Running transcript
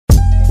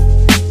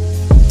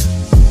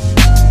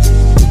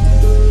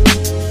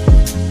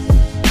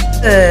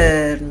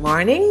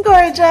morning,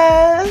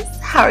 gorgeous.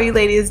 How are you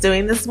ladies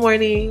doing this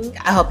morning?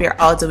 I hope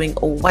you're all doing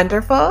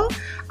wonderful.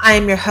 I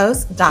am your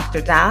host,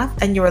 Dr. Daff,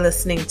 and you are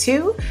listening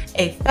to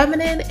a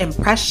Feminine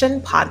Impression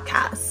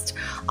podcast.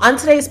 On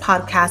today's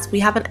podcast, we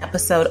have an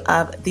episode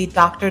of the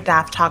Dr.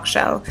 Daff Talk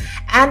Show,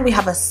 and we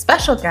have a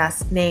special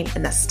guest named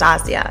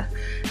Nastasia.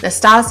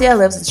 Nastasia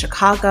lives in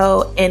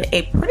Chicago in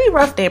a pretty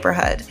rough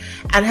neighborhood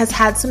and has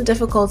had some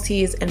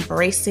difficulties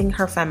embracing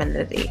her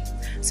femininity.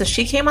 So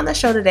she came on the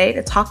show today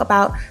to talk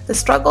about the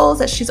struggles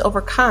that she's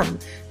overcome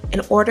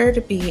in order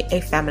to be a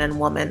feminine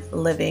woman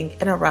living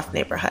in a rough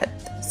neighborhood.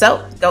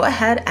 So go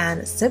ahead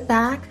and sit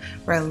back,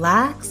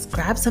 relax,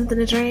 grab something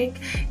to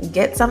drink,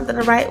 get something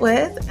to write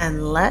with,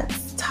 and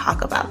let's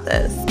talk about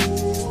this.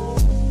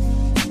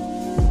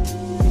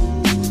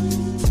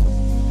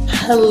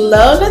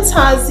 Hello,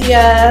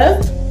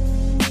 Nastasia.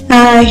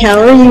 Hi, how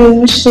are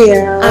you,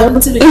 Michelle? I'm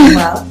doing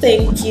well,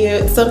 thank you.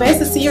 It's so nice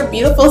to see your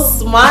beautiful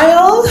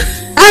smile.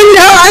 I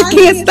know, I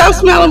can't stop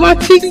smiling. My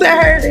cheeks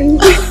are hurting.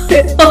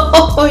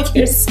 Oh,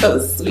 you're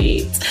so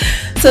sweet.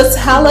 So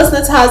tell us,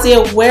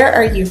 Nastasia, where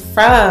are you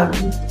from?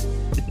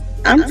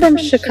 I'm from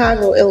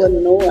Chicago,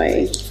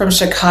 Illinois. From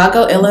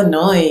Chicago,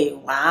 Illinois.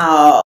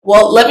 Wow.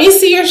 Well, let me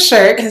see your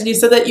shirt because you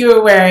said that you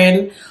were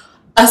wearing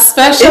a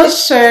special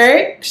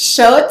shirt.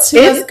 Show it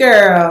to us,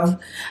 girl.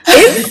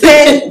 It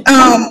said,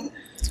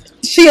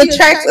 she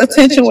attracts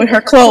attention with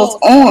her clothes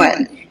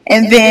on.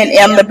 And then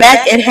on the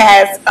back, it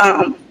has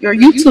your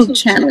YouTube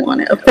channel on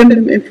it, A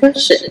Feminine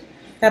Impression.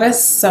 That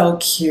is so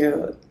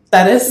cute.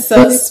 That is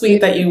so sweet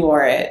that you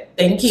wore it.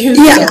 Thank you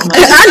so much.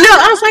 I know.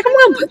 I was like, I'm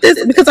going to put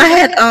this, because I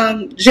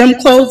had gym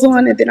clothes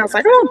on, and then I was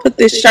like, I'm going to put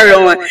this shirt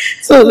on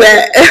so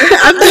that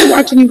I've been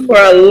watching you for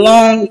a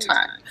long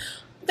time.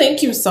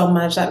 Thank you so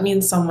much. That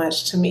means so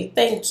much to me.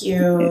 Thank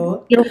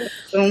you. You're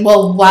welcome.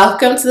 Well,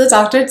 welcome to the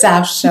Dr.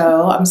 Daff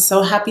Show. I'm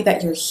so happy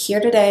that you're here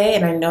today,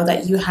 and I know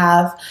that you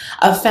have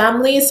a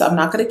family, so I'm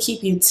not going to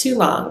keep you too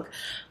long.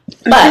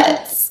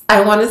 But I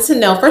wanted to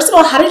know, first of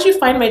all, how did you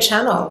find my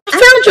channel? I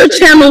found your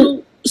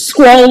channel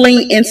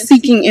scrolling and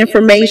seeking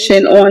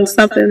information on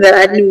something that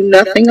I knew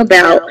nothing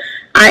about.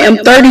 I am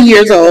 30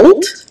 years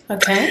old.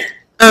 Okay.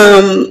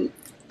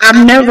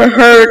 I've never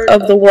heard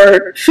of the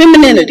word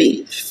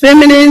femininity,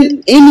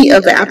 feminine, any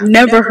of it. I've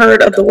never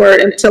heard of the word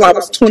until I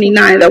was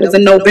 29. That was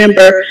in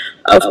November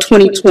of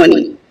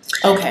 2020.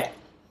 Okay.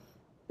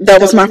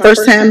 That was my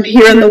first time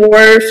hearing the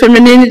word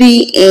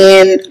femininity,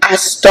 and I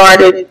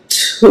started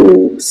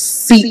to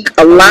seek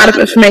a lot of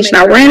information.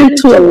 I ran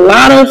into a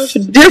lot of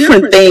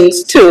different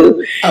things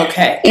too.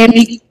 Okay.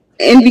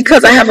 And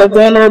because I have a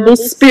vulnerable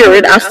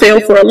spirit, I fell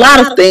for a lot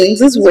of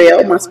things as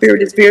well. My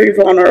spirit is very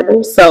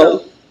vulnerable,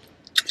 so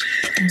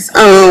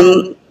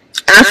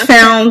I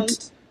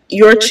found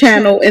your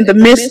channel in the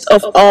midst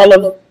of all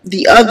of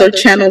the other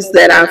channels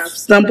that I've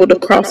stumbled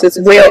across as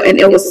well, and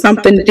it was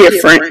something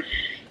different.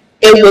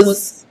 It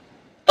was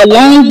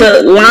along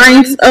the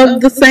lines of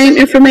the same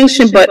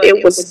information, but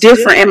it was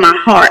different in my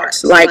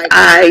heart. Like,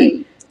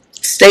 I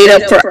stayed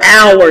up for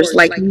hours,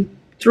 like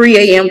 3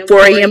 a.m.,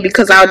 4 a.m.,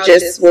 because I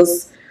just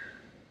was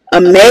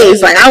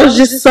amazed. Like, I was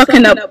just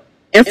sucking up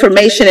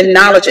information and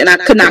knowledge, and I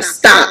could not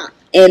stop.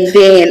 And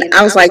then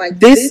I was like,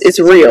 this is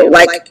real,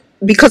 like,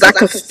 because I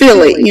could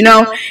feel it, you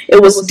know.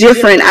 It was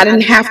different. I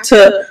didn't have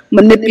to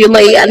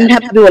manipulate. I didn't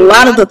have to do a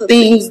lot of the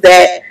things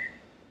that,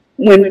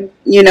 when,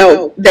 you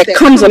know, that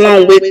comes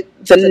along with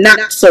the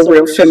not so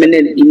real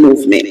femininity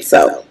movement.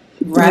 So,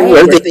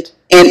 right.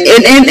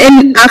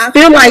 And I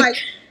feel like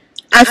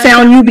I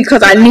found you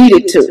because I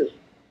needed to.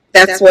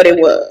 That's what it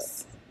was.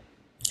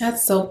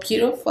 That's so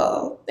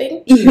beautiful.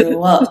 Thank you.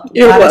 Well,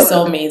 God is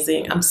so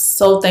amazing. I'm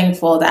so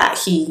thankful that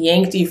he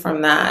yanked you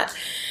from that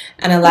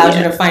and allowed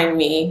you to find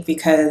me,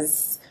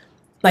 because,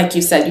 like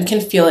you said, you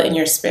can feel it in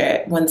your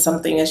spirit when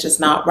something is just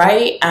not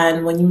right,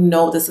 and when you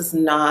know this is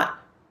not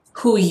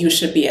who you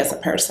should be as a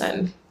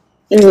person.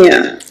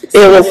 Yeah,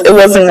 it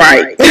wasn't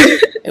right.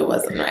 It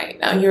wasn't right.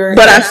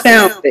 But I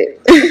found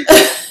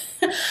it.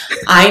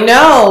 I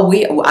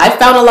know. I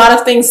found a lot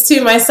of things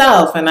too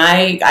myself, and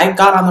I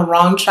got on the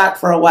wrong track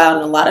for a while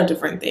in a lot of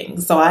different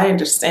things. So I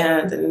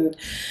understand, and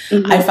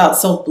I felt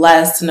so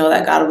blessed to know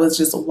that God was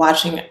just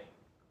watching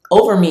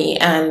over me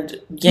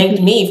and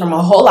yanked me from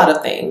a whole lot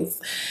of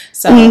things.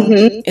 So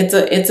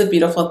it's a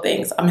beautiful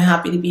thing. So I'm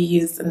happy to be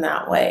used in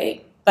that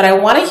way. But I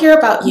want to hear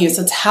about you.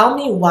 So tell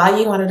me why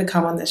you wanted to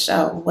come on the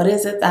show. What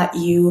is it that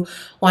you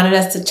wanted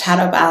us to chat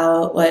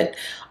about? What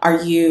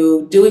are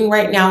you doing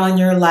right now in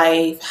your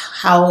life?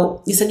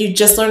 How you said you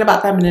just learned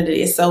about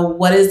femininity. So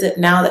what is it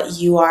now that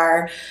you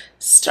are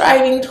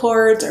striving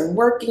towards or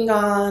working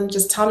on?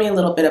 Just tell me a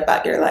little bit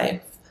about your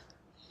life.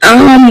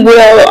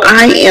 Well,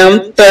 I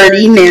am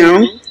 30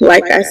 now.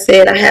 Like I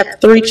said, I have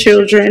 3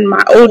 children.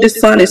 My oldest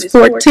son is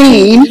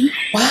 14.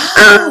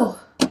 Wow.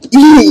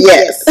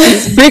 Yes,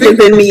 he's bigger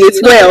than me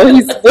as well.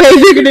 He's way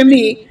bigger than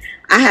me.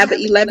 I have an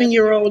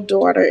 11-year-old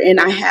daughter, and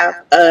I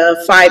have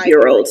a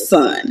 5-year-old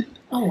son.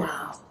 Oh,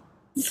 wow.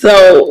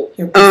 So,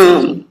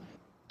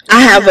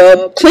 I have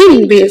a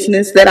cleaning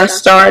business that I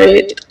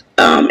started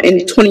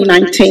in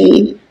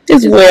 2019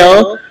 as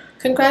well.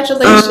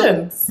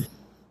 Congratulations.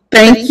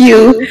 Thank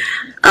you.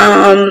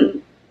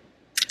 I'm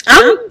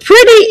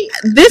pretty.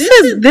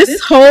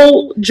 This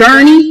whole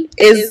journey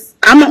is.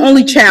 I'm an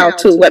only child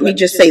too. Let me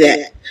just say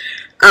that.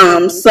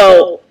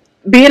 So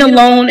being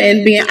alone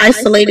and being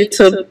isolated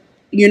to,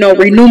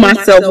 renew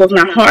myself was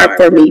not hard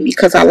for me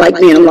because I like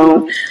being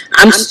alone.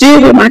 I'm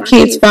still with my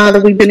kid's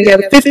father. We've been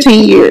together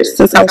 15 years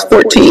since I was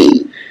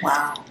 14.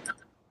 Wow.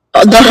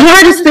 The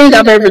hardest thing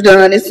I've ever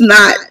done is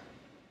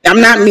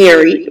I'm not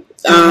married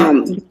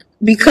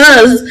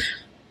because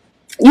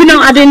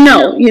I didn't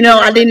know.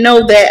 I didn't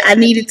know that I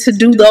needed to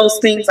do those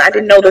things. I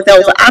didn't know that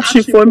was an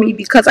option for me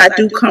because I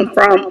do come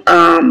from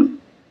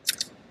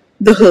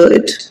the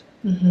hood.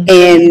 Mm-hmm.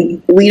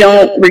 And we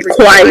don't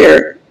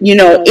require,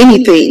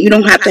 anything. You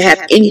don't have to have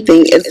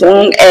anything as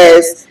long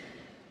as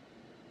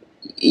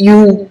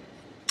you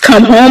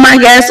come home, I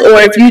guess,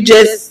 or if you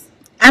just,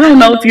 I don't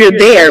know if you're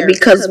there,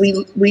 because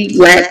we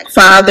lack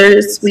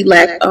fathers, we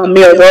lack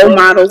male role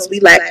models, we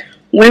lack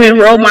women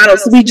role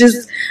models. I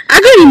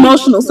get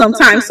emotional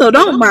sometimes, so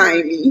don't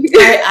mind me.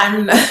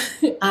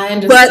 I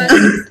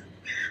understand.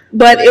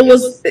 But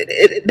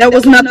there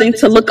was nothing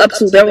to look up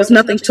to. There was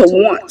nothing to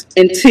want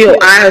until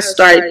I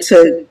started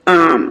to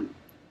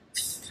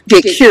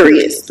get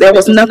curious. There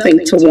was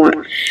nothing to want.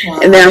 Wow.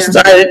 And then I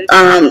started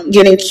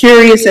getting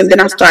curious, and then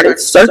I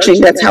started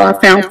searching. That's how I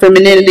found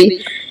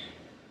femininity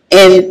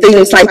and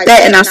things like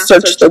that. And I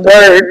searched the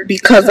word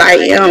because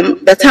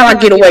that's how I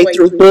get away,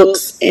 through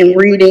books and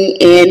reading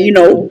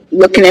and,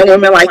 looking at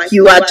women like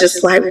you. I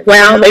just like,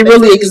 wow, they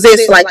really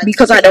exist,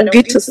 because I don't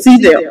get to see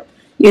them.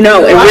 In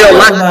real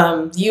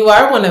life. You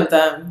are one of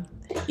them.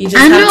 You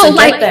just have to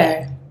get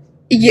there.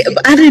 Yeah,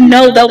 but I didn't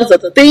know that was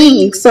a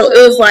thing. So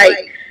it was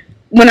like,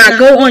 when I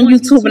go on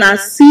YouTube and I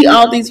see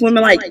all these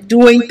women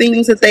doing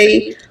things that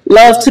they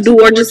love to do,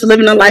 or just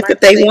living a life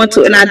that they want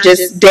to, and I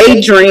just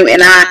daydream,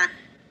 and I'm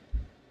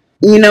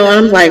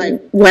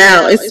like,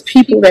 wow, it's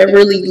people that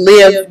really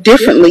live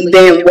differently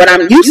than what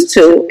I'm used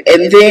to.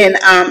 And then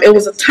it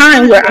was a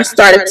time where I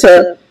started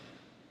to,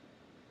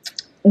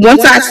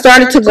 once I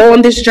started to go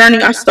on this journey,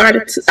 I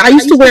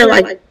used to wear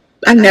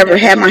I never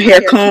had my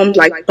hair combed,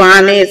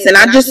 bonnets, and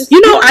I just,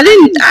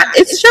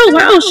 it shows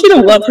oh, she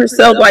don't love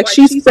herself,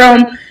 she's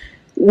from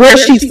where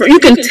she's from. You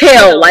can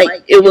tell,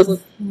 it was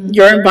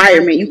your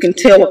environment. You can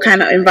tell what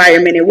kind of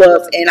environment it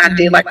was, and I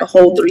did a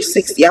whole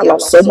 360. I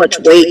lost so much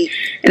weight,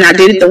 and I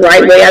did it the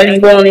right way. I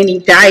didn't go on any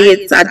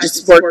diets. I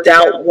just worked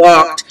out,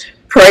 walked,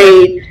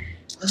 prayed,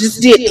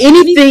 just did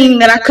anything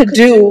that I could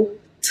do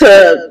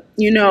to,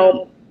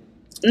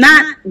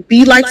 not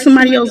be like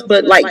somebody else,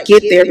 but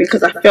get there,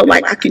 because I felt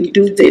like I can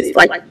do this.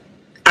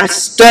 I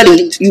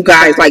studied, you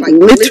guys,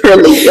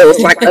 literally. It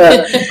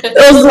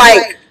was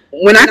like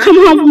when I come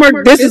home from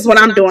work, this is what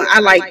I'm doing.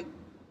 I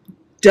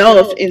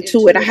delve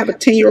into it. I have a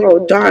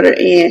 10-year-old daughter,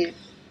 and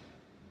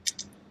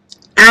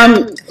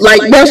I'm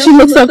she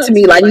looks up to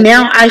me.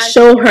 Now I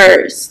show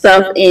her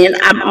stuff, and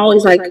I'm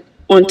always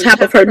on top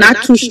of her,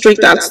 not too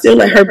strict. I'll still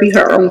let her be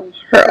her own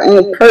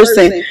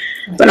person.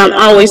 But I'm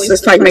always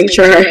just making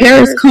sure her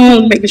hair is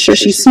combed, making sure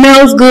she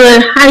smells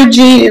good,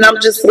 hygiene, and I'm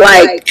just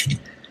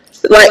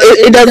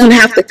it doesn't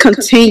have to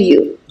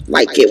continue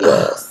like it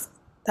was.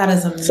 That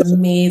is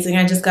amazing.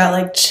 I just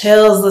got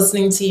chills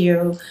listening to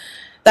you.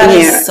 That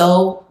is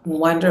so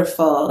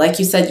wonderful. Like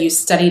you said, you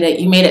studied it.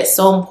 You made it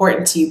so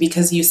important to you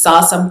because you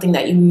saw something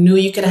that you knew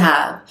you could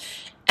have,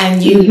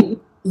 and you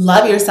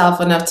love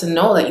yourself enough to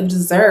know that you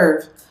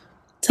deserve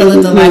to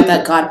live the life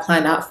that God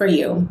planned out for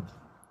you.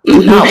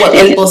 Not what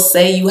people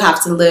say you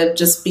have to live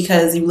just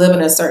because you live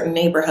in a certain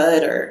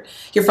neighborhood or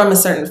you're from a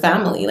certain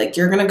family.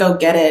 You're going to go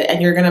get it,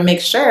 and you're going to make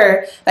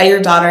sure that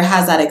your daughter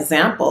has that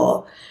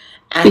example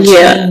and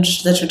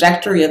change the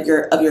trajectory of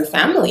your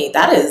family.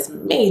 That is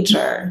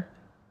major.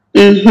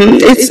 Mm-hmm.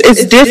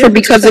 It's different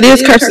because it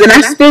is cursed, and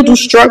I still do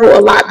struggle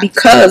a lot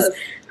because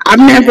I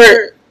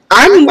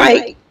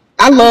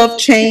love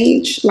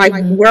change.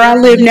 Where I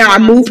live now, I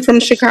moved from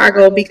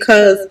Chicago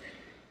because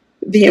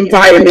the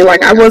environment,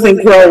 I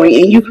wasn't growing,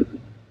 and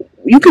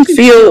you can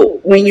feel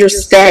when you're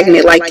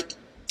stagnant,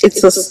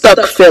 it's a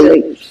stuck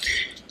feeling.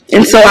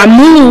 And so I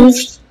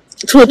moved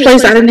to a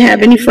place I didn't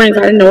have any friends,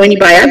 I didn't know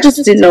anybody, I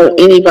just didn't know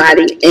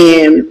anybody,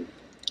 and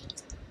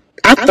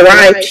I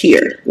thrived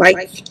here.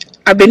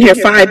 I've been here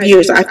 5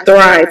 years. I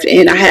thrived,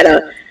 and I had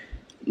a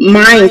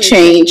mind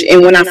change,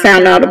 and when I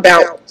found out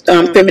about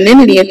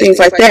femininity and things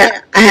like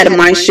that, I had a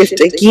mind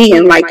shift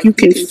again. You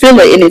can feel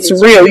it, and it's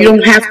real. You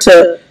don't have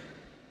to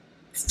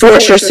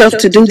force yourself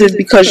to do this,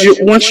 because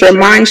once your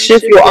mind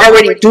shifts, you'll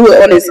already do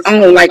it on its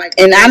own.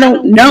 And I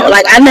don't know,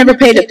 I never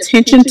paid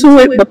attention to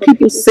it, but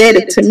people said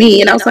it to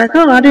me, and I was like,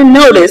 oh, I didn't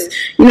notice,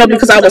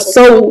 because I was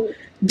so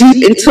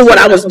deep into what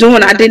I was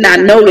doing, I did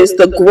not notice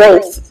the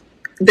growth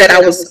that I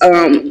was,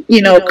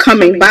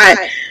 coming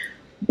by.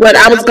 But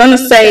I was gonna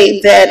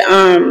say that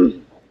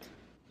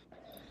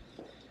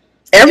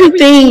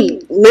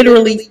everything,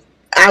 literally,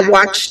 I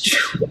watched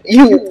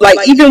you,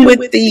 even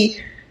with the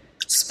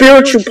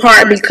spiritual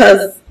part,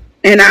 because,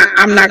 and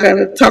I'm not going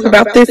to talk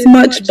about this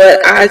much, but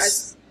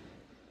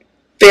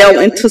fell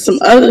into some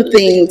other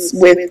things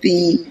with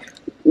the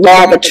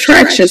law of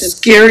attraction,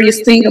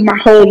 scariest thing of my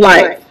whole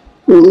life.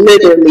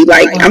 Literally,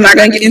 like, I'm not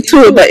going to get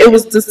into it, but it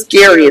was the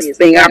scariest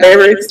thing I've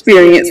ever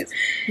experienced.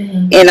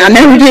 And I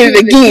never did it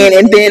again.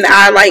 And then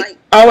I, like,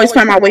 always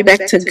find my way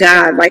back to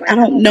God. Like, I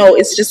don't know.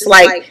 It's just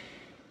like,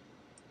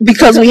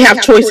 because we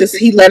have choices,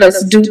 He let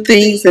us do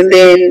things, and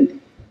then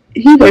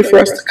He wait for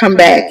us to come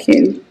back.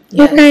 And,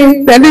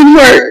 okay, that didn't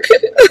work.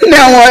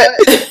 Now what?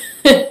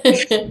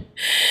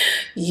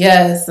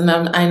 Yes, and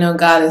I know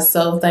God is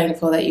so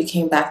thankful that you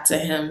came back to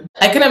Him.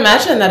 I can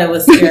imagine that it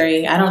was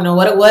scary. I don't know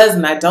what it was,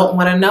 and I don't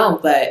want to know,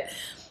 but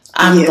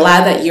I'm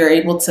glad that you're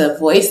able to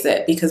voice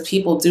it, because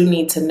people do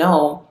need to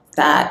know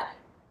that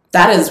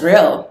that is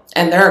real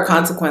and there are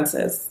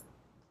consequences.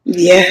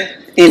 Yeah,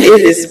 and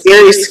it is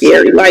very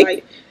scary,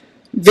 like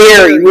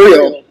very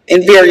real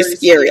and very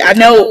scary. I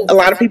know a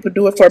lot of people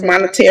do it for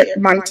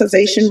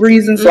monetization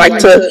reasons, like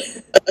to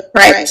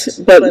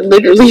attract, but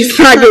literally it's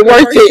not even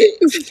worth it.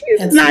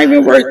 It's not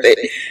even worth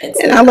it.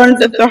 And I learned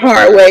that the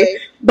hard way,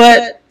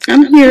 but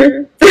I'm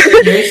here.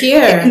 You're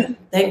here.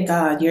 Thank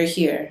God you're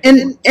here.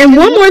 And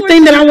one more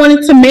thing that I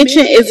wanted to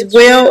mention as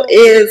well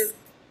is,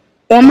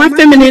 on my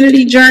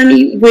femininity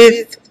journey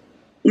with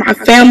my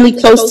family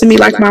close to me,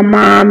 like my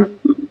mom,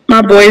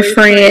 my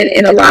boyfriend,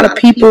 and a lot of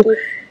people,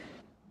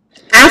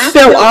 I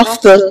fell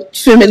off the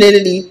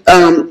femininity,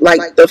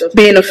 like the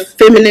being a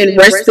feminine,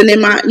 resting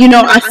in my,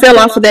 I fell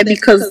off of that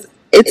because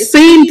it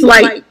seemed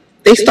like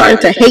they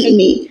started to hate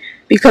me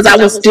because I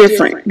was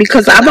different.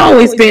 Because I've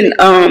always been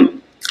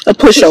a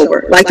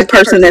pushover, like the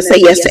person that say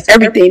yes to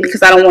everything,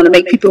 because I don't want to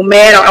make people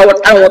mad, or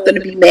I don't want them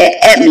to be mad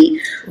at me.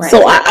 Right.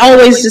 So I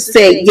always just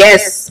said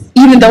yes,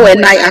 even though at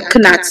night I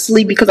could not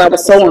sleep because I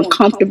was so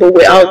uncomfortable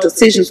with all the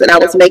decisions that I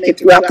was making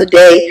throughout the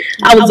day.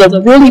 I was a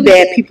really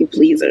bad people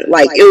pleaser.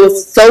 Like, it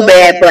was so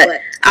bad,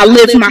 but I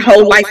lived my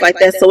whole life like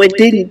that, so it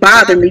didn't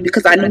bother me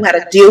because I knew how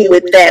to deal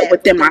with that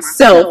within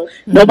myself.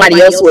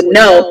 Nobody else would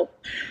know.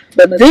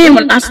 But then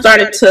when I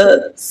started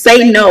to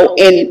say no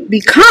and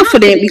be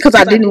confident because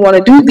I didn't want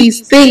to do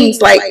these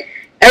things, like,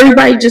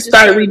 everybody just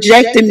started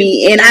rejecting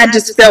me, and I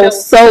just felt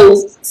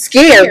so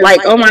scared.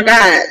 Like, oh my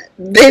God,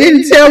 they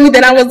didn't tell me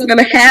that I wasn't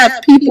going to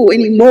have people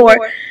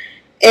anymore.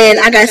 And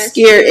I got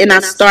scared, and I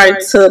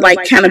started to, like,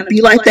 kind of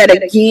be like that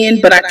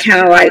again. But I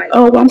kind of like,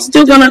 oh, I'm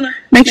still going to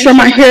make sure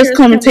my hair's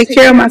comb and take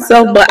care of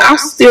myself. But I'll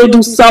still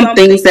do some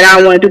things that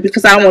I want to do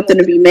because I don't want them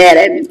to be mad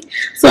at me.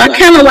 So I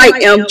kind of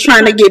like am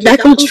trying to get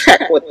back on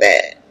track with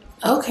that.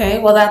 Okay,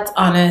 well, that's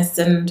honest.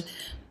 And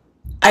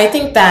I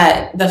think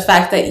that the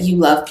fact that you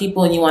love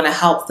people and you want to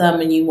help them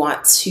and you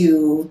want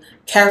to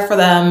care for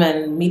them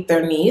and meet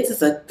their needs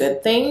is a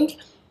good thing.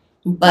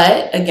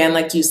 But again,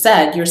 like you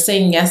said, you're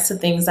saying yes to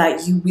things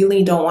that you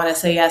really don't want to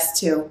say yes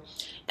to.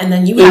 And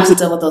then you have to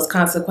deal with those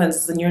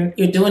consequences, and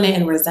you're doing it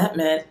in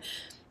resentment.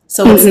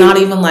 So it's not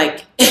even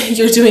like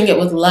you're doing it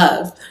with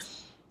love.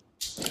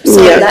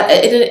 So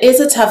it is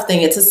a tough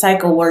thing. It's a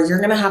cycle where you're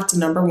going to have to,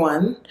 number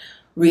one,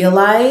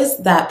 realize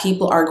that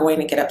people are going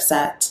to get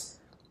upset.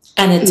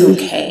 And it's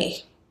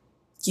okay.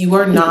 You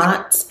are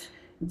not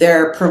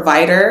their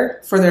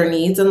provider for their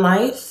needs in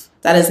life.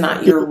 That is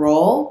not your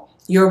role.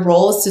 Your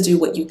role is to do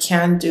what you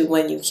can do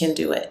when you can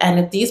do it. And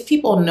if these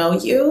people know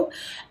you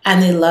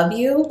and they love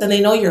you, then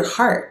they know your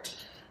heart.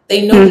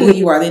 They know who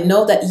you are. They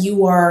know that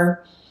you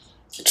are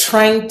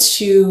trying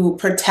to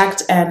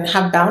protect and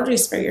have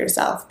boundaries for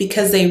yourself,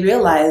 because they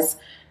realize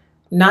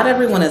not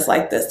everyone is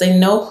like this. They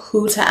know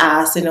who to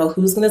ask. They know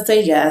who's going to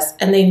say yes.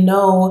 And they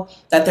know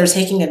that they're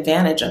taking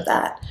advantage of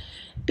that.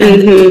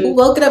 And people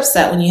will get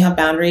upset when you have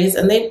boundaries,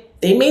 and they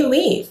may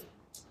leave.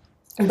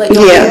 But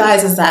you'll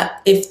realize is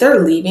that if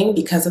they're leaving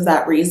because of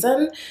that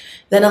reason,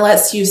 then it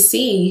lets you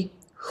see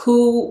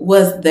who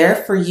was there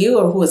for you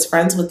or who was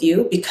friends with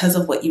you because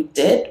of what you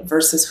did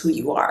versus who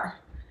you are.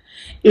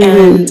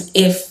 And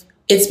if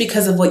it's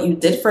because of what you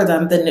did for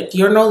them, then if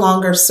you're no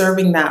longer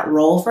serving that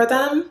role for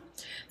them,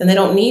 then they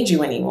don't need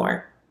you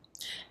anymore.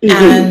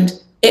 And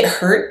it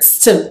hurts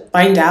to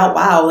find out,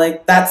 wow,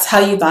 like, that's how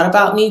you thought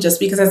about me just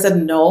because I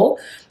said no,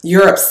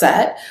 you're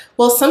upset.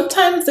 Well,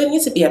 sometimes they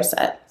need to be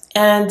upset.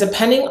 And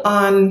depending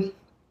on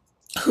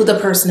who the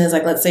person is,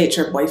 like, let's say it's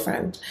your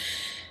boyfriend.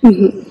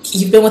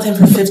 You've been with him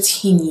for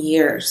 15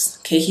 years.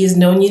 Okay, he's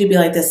known you to be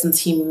like this since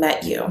he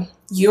met you.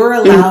 You're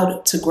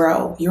allowed to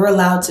grow. You're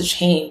allowed to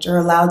change. You're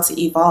allowed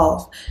to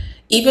evolve.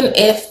 Even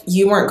if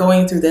you weren't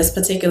going through this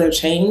particular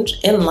change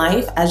in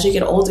life, as you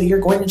get older, you're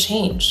going to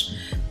change.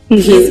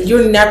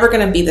 You're never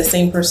going to be the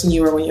same person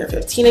you were when you're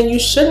 15, and you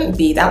shouldn't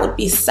be. That would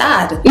be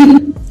sad.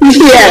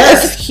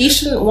 Yes. He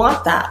shouldn't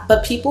want that.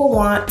 But people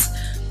want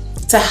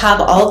to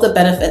have all of the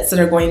benefits that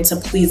are going to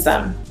please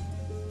them.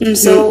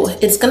 So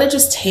it's going to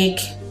just take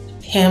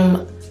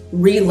him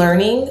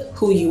relearning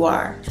who you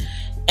are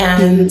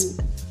and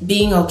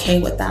being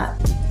okay with that.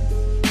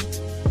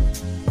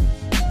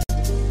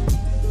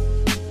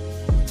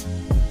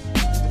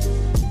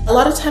 A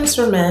lot of times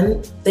for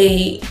men,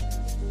 they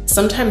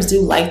sometimes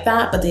do like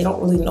that, but they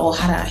don't really know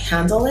how to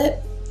handle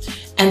it.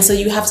 And so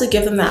you have to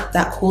give them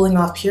that cooling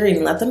off period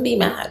and let them be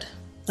mad.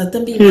 Let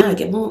them be mad.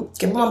 Give them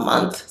a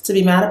month to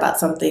be mad about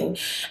something.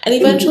 And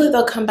eventually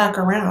they'll come back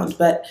around.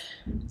 But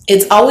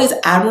it's always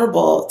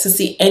admirable to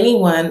see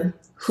anyone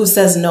who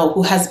says no,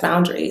 who has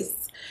boundaries.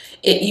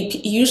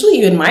 Usually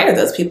you admire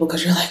those people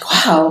because you're like,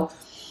 wow.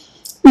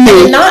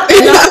 And not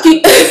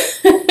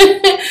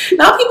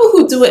not people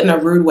who do it in a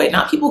rude way,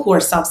 not people who are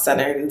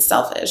self-centered and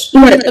selfish.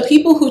 The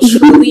people who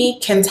truly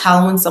can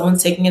tell when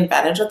someone's taking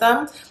advantage of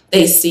them.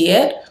 They see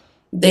it.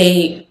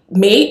 They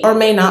may or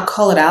may not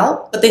call it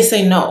out, but they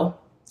say no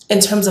in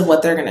terms of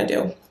what they're going to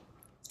do.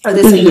 Or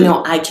they say,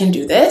 I can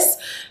do this,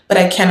 but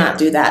I cannot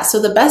do that.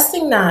 So the best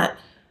thing that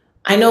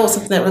I know,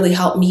 something that really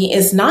helped me,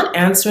 is not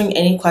answering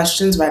any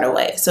questions right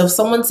away. So if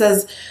someone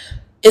says,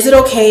 is it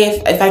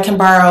okay if I can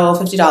borrow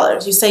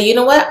 $50? You say, you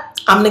know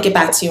what? I'm going to get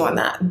back to you on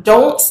that.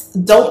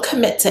 Don't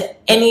commit to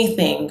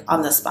anything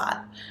on the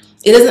spot.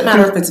 It doesn't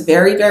matter if it's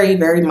very, very,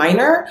 very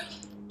minor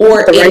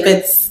or if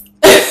it's,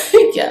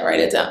 yeah, write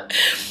it down.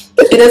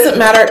 It doesn't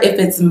matter if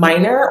it's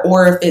minor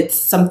or if it's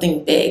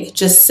something big.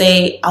 Just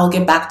say, I'll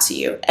get back to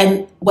you.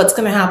 And what's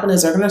going to happen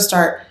is they're going to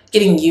start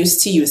getting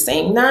used to you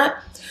saying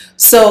that.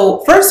 So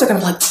first they're going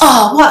to be like,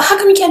 oh, well, how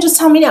come you can't just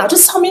tell me now?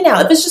 Just tell me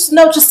now. If it's just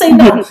no, just say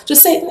no.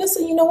 Just say,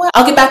 you know what?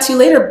 I'll get back to you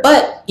later.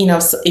 But,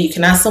 so you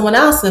can ask someone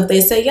else. And if they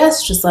say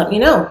yes, just let me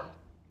know.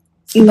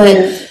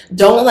 But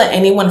don't let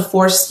anyone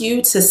force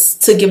you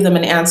to give them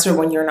an answer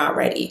when you're not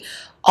ready.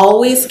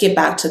 Always get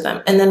back to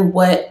them. And then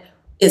what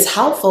is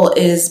helpful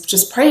is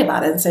just pray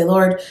about it and say,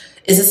 Lord,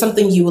 is this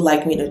something you would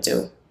like me to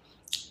do?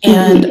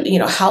 And,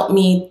 help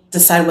me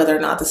decide whether or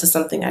not this is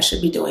something I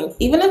should be doing.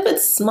 Even if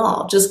it's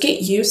small, just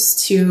get used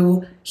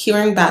to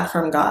hearing back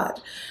from God.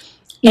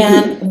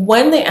 And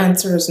when the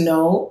answer is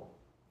no,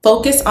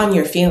 focus on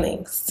your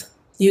feelings.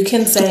 You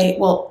can say,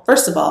 well,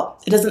 first of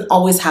all, it doesn't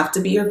always have to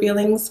be your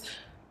feelings.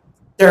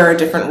 There are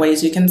different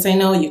ways you can say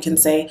no. You can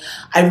say,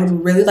 I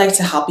would really like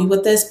to help you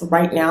with this, but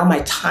right now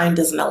my time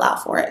doesn't allow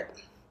for it.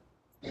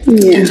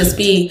 Yeah. And just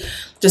be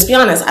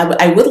honest.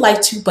 I would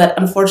like to, but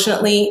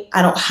unfortunately,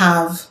 I don't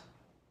have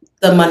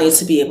the money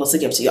to be able to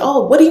give to you.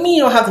 Oh, what do you mean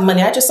you don't have the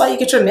money? I just saw you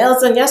get your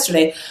nails done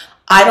yesterday.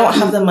 I don't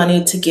have the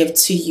money to give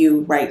to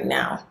you right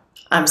now.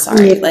 I'm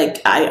sorry.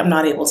 I'm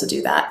not able to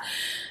do that.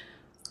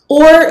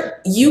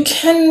 Or you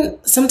can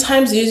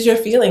sometimes use your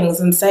feelings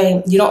and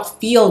say you don't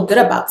feel good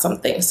about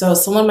something. So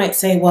someone might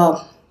say,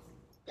 well,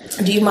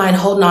 do you mind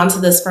holding on to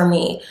this for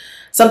me?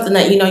 Something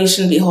that you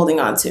shouldn't be holding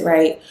on to,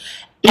 right?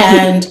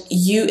 And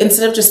you,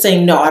 instead of just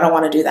saying, no, I don't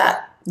want to do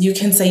that, you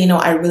can say,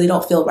 I really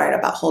don't feel right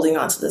about holding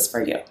on to this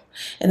for you.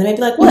 And they may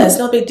be like, well, it's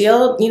no big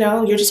deal.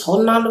 You're just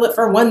holding on to it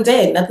for one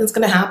day. Nothing's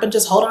going to happen.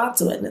 Just hold on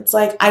to it. And it's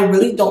like, I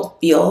really don't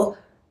feel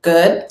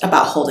good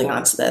about holding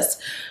on to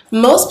this.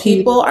 Most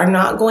people are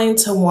not going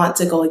to want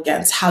to go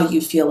against how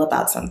you feel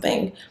about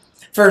something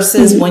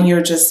versus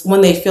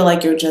when they feel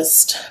like you're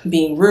just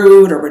being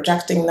rude or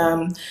rejecting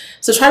them.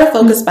 So try to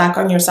focus back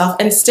on yourself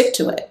and stick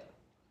to it.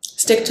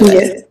 Stick to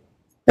it.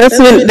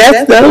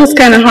 That was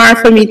kind of hard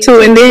for me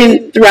too. And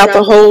then throughout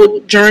the whole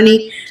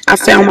journey, I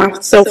found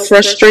myself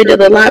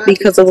frustrated a lot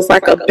because it was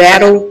like a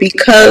battle.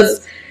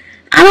 Because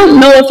I don't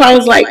know if I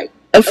was like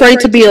afraid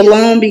to be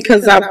alone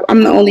because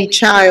I'm the only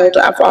child.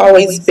 I've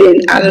always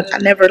been. I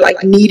never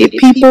needed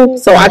people,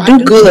 so I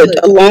do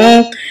good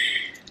alone.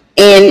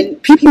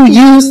 And people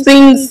use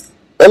things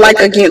a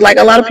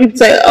lot of people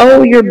say,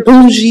 oh, you're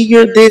bougie,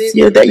 you're this,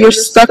 you're that, you're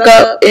stuck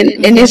up, and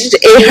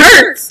it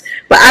hurts.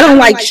 But I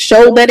don't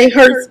show that it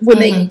hurts when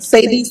they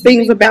say these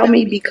things about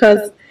me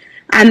because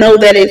I know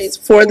that it's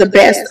for the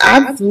best.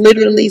 I've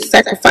literally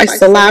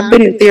sacrificed a lot. I've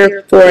been in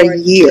therapy for a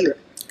year.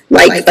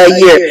 A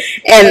year.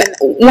 And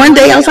one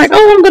day I was like,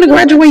 oh, I'm going to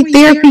graduate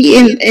therapy.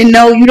 And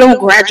no, you don't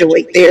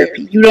graduate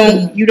therapy. You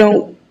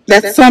don't,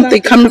 that's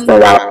something coming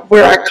from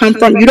where I come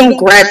from. You don't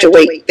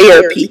graduate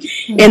therapy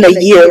in a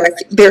year.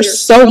 There's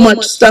so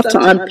much stuff to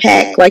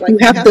unpack. You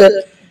have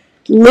to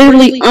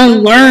literally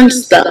unlearn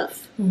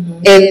stuff.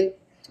 And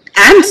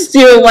I'm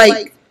still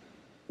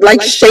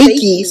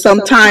shaky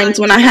sometimes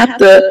when I have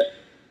to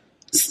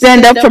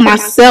stand up for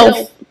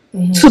myself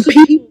to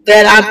people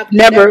that I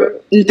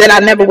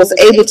never was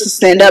able to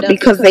stand up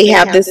because they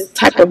have this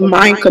type of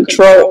mind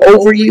control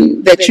over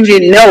you that you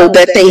didn't know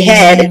that they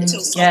had until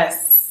someone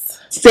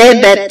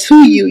said that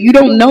to you. You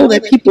don't know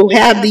that people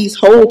have these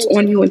holds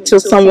on you until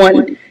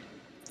someone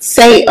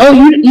say, oh,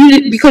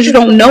 you because you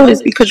don't know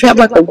this because you have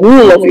a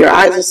wool over your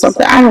eyes or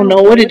something. I don't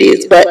know what it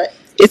is, but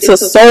it's a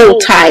soul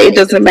tie. It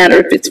doesn't matter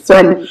if it's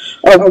from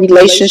a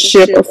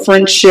relationship, a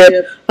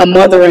friendship, a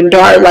mother and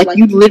daughter.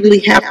 You literally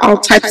have all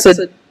types of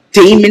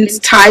demons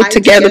tied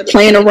together,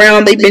 playing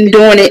around. They've been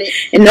doing it,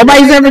 and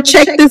nobody's ever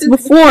checked this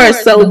before.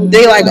 So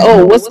they're like,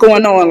 oh, what's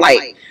going on?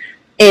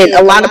 And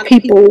a lot of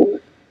people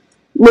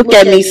look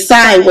at me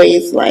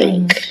sideways,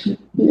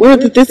 where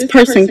did this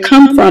person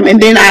come from?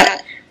 And then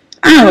I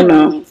don't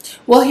know.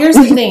 Well, here's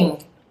the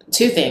thing.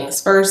 Two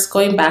things. First,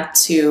 going back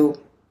to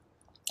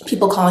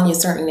people calling you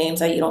certain names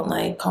that you don't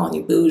like, calling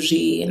you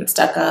bougie and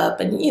stuck up,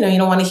 and you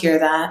don't want to hear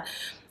that.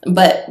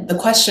 But the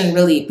question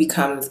really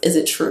becomes, is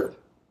it true?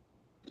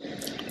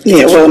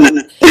 Yeah, well,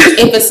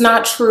 if it's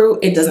not true,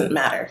 it doesn't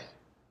matter.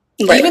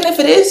 Right. Even if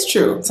it is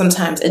true,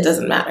 sometimes it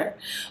doesn't matter.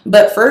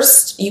 But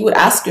first, you would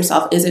ask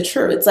yourself, is it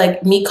true? It's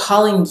like me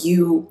calling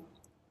you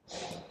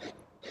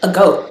a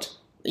goat.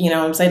 You know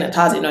what I'm saying?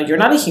 Tazi, no, you're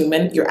not a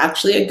human. You're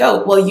actually a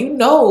goat. Well, you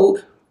know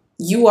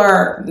you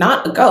are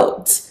not a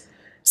goat.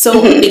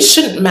 So it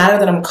shouldn't matter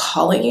that I'm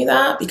calling you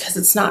that because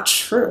it's not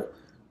true.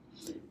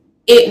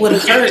 It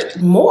would hurt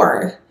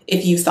more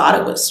if you thought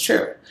it was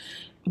true.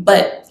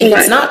 But if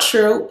it's not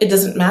true, it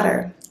doesn't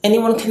matter.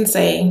 Anyone can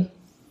say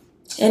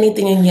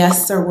anything, and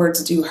yes, their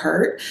words do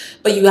hurt,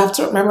 but you have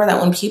to remember that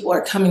when people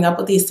are coming up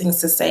with these things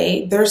to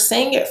say, they're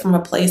saying it from a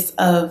place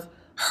of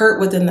hurt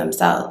within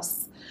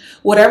themselves.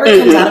 Whatever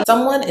comes out of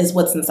someone is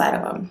what's inside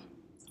of them.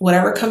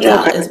 Whatever comes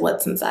out is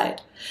what's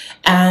inside.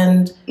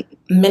 And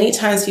many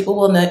times people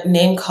will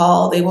name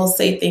call, they will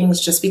say things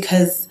just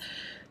because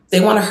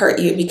they want to hurt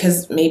you,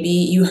 because maybe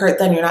you hurt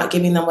them, you're not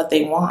giving them what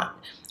they want.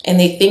 And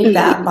they think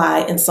that by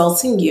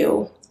insulting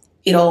you,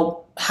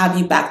 it'll have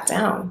you back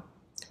down.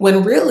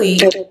 When really,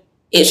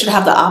 it should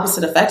have the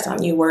opposite effect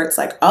on you, where it's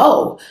like,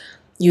 oh,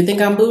 you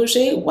think I'm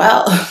bougie?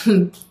 Well,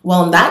 in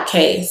that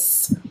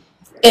case,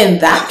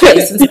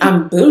 since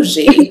I'm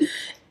bougie,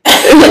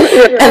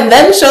 and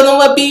then show them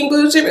what being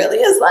bougie really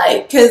is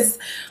like. Because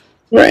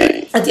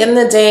at the end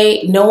of the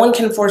day, no one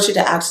can force you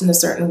to act in a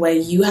certain way.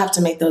 You have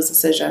to make those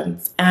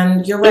decisions.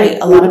 And you're right.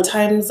 A lot of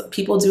times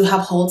people do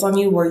have holds on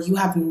you where you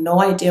have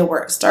no idea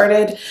where it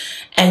started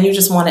and you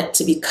just want it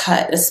to be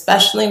cut,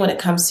 especially when it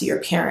comes to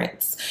your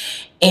parents.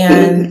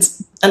 And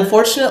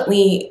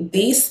unfortunately,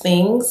 these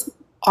things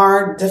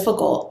are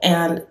difficult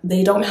and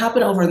they don't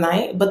happen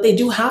overnight, but they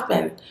do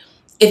happen.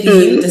 If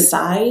you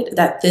decide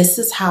that this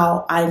is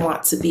how I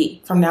want to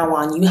be from now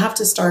on, you have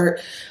to start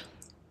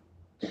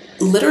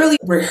literally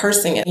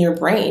rehearsing it in your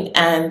brain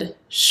and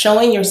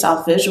showing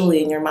yourself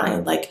visually in your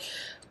mind, like,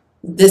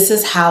 this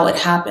is how it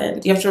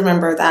happened. You have to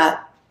remember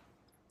that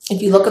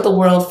if you look at the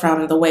world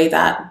from the way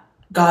that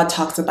God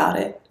talks about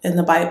it in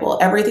the Bible,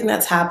 everything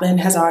that's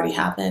happened has already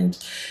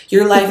happened.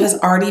 Your life has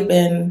already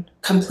been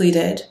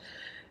completed.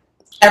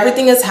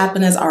 Everything has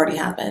already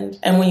happened.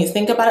 And when you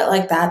think about it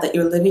like that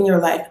you're living your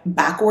life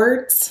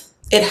backwards,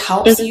 it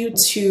helps you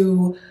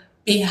to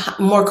be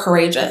more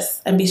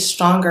courageous and be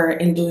stronger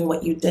in doing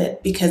what you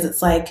did. Because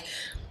it's like,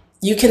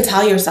 you can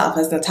tell yourself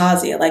as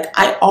Natasha, like,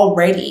 I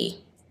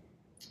already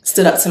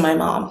stood up to my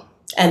mom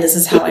and this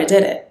is how I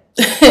did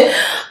it.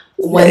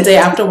 One day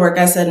after work,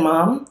 I said,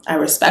 Mom, I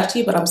respect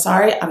you, but I'm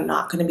sorry, I'm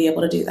not going to be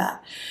able to do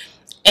that.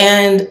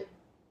 And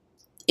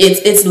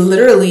it's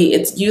literally,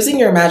 it's using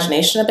your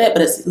imagination a bit,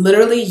 but it's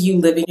literally you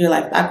living your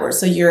life backwards.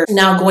 So you're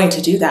now going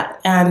to do that.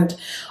 And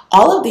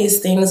all of these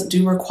things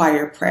do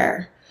require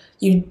prayer.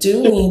 You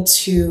do need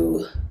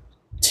to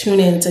tune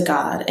into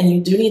God, and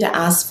you do need to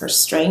ask for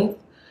strength,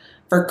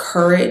 for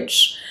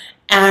courage,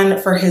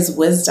 and for his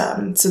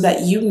wisdom, so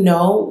that you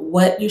know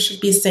what you should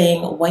be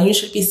saying, when you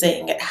should be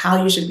saying it,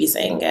 how you should be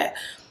saying it.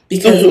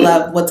 Because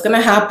love, what's going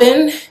to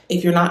happen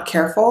if you're not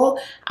careful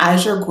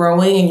as you're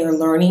growing and you're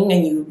learning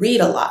and you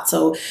read a lot.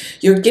 So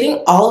you're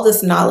getting all of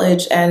this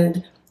knowledge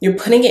and you're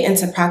putting it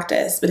into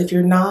practice. But if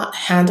you're not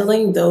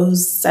handling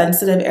those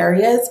sensitive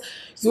areas,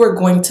 you are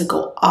going to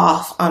go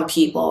off on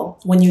people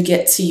when you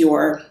get to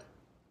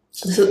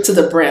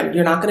the brim.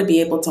 You're not going to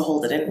be able to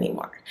hold it in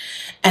anymore.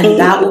 And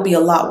that will be a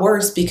lot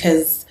worse,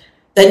 because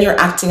then you're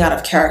acting out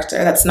of character.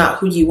 That's not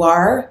who you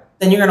are.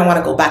 Then you're going to want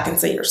to go back and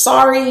say you're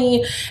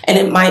sorry, and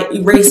it might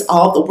erase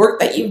all the work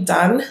that you've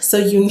done. So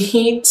you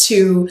need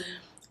to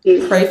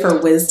pray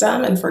for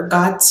wisdom and for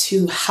God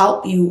to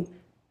help you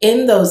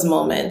in those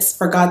moments,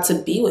 for God to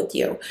be with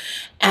you,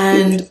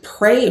 and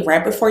pray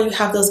right before you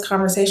have those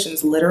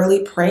conversations. Literally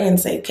pray and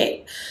say,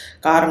 okay,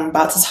 God, I'm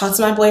about to talk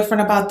to my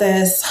boyfriend about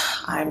this.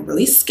 I'm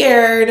really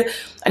scared.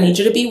 I need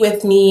you to be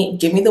with me.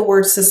 Give me the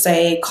words to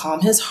say,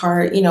 calm his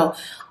heart,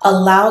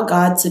 allow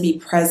God to be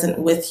present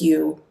with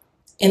you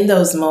in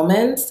those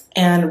moments,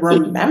 and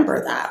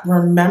remember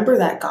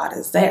that God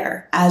is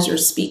there as you're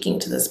speaking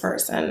to this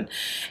person,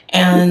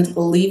 and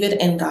leave it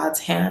in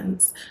God's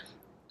hands.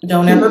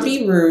 Don't ever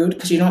be rude,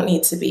 because you don't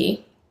need to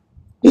be.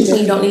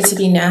 You don't need to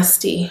be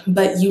nasty,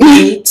 but you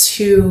need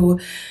to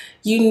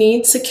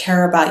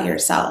care about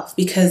yourself,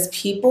 because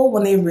people,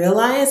 when they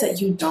realize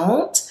that you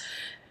don't,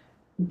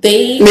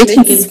 they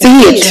can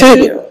see it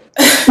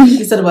too.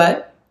 You said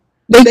what?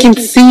 They can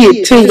see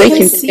it too. They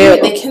can see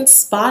it. They can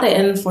spot it,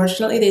 and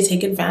unfortunately, they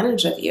take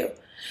advantage of you.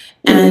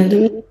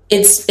 And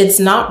it's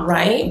not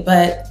right,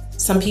 but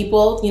some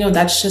people,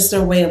 that's just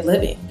their way of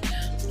living,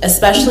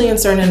 especially in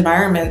certain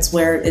environments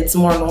where it's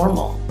more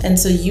normal. And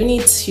so you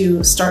need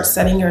to start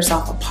setting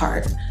yourself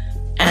apart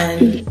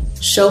and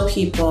show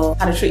people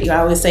how to treat you. I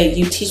always say,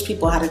 you teach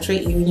people how to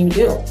treat you, and you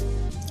do.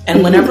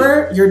 And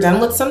whenever you're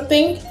done with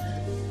something,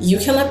 you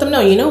can let them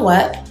know, you know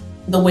what?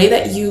 The way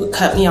that you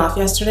cut me off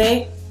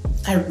yesterday,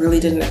 I really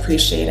didn't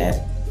appreciate it.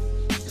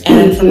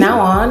 And from now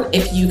on,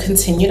 if you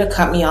continue to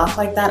cut me off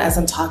like that as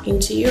I'm talking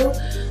to you,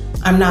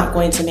 I'm not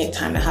going to make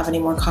time to have any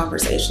more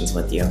conversations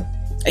with you.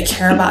 I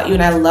care about you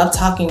and I love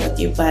talking with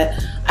you, but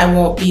I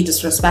won't be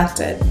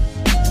disrespected.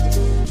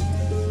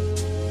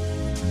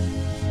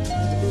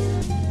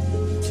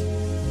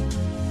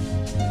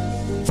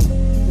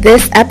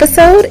 This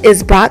episode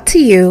is brought to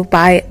you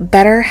by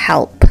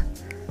BetterHelp.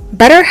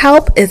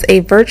 BetterHelp is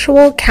a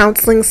virtual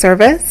counseling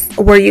service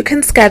where you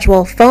can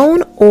schedule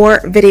phone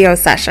or video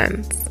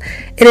sessions.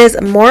 It is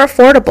more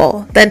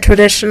affordable than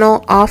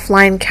traditional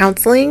offline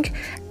counseling,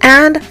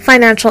 and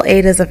financial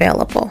aid is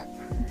available.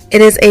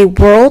 It is a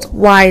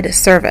worldwide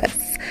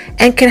service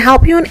and can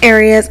help you in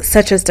areas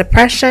such as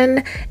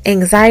depression,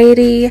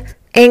 anxiety,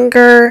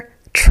 anger,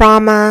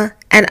 trauma,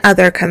 and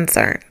other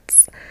concerns.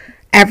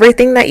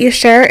 Everything that you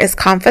share is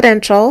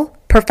confidential,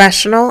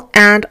 professional,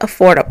 and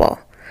affordable.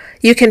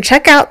 You can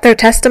check out their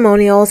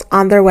testimonials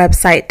on their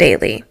website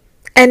daily.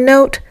 And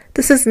note,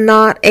 this is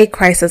not a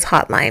crisis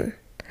hotline.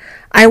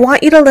 I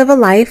want you to live a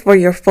life where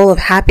you're full of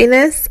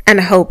happiness and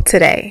hope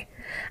today.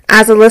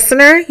 As a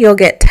listener, you'll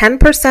get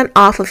 10%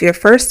 off of your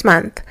first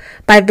month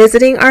by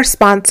visiting our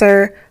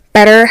sponsor,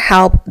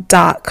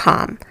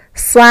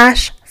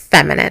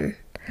 betterhelp.com/feminine.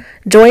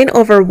 Join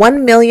over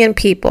 1 million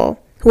people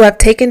who have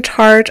taken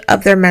charge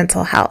of their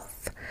mental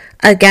health.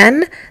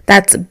 Again,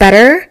 that's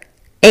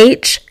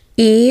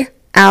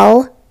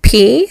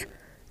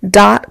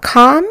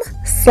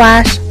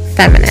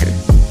betterhelp.com/feminine.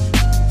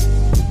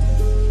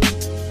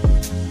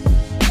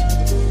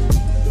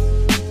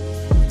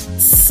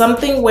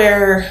 Something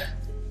where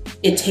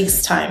it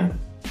takes time.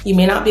 You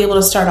may not be able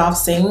to start off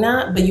saying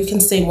that, but you can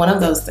say one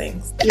of those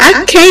things.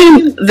 I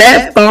came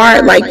that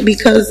far,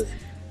 because,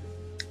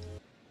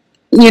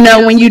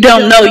 when you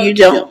don't know, you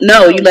don't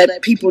know. You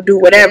let people do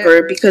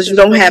whatever because you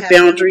don't have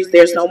boundaries.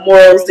 There's no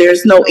morals.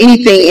 There's no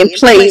anything in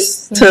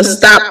place to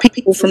stop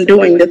people from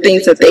doing the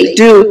things that they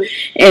do.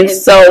 And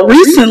so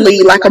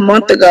recently, like a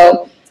month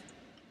ago,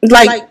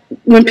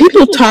 when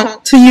people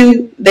talk to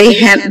you, they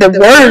had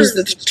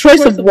the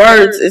choice of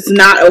words is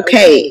not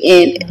okay.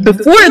 And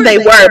before they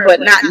were,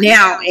 but not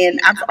now. And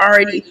I've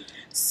already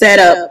set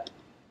up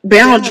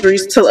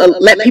boundaries to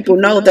let people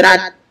know that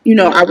I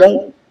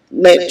won't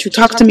let you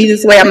talk to me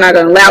this way. I'm not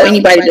going to allow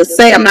anybody to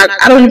say I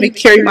don't even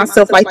carry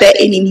myself like that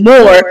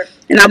anymore.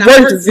 And I've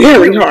worked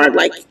very hard,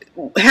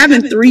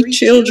 having 3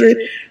 children,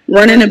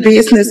 running a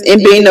business,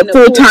 and being a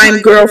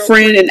full-time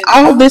girlfriend and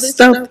all this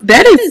stuff.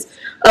 That is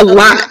a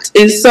lot.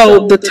 And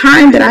so the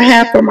time that I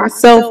have for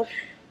myself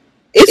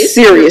is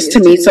serious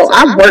to me. So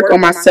I work on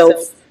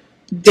myself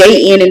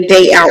day in and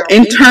day out,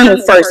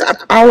 internal first.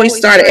 I've always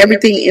started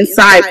everything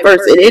inside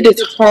first, and it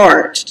is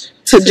hard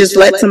to just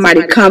let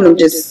somebody come and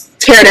just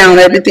tear down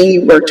everything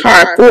you worked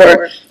hard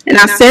for. And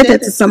I said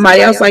that to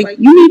somebody. I was like,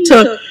 you need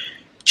to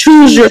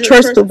choose your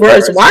choice of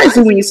words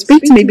wisely when you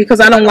speak to me, because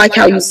I don't like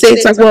how you say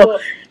it. It's like, well,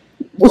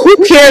 who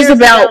cares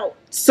about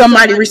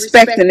somebody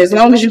respecting as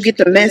long as you get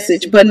the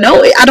message? But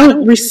no, I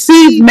don't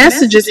receive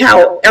messages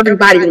how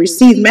everybody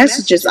receives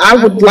messages. I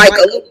would like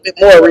a little bit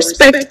more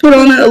respect put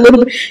on it, a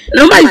little bit.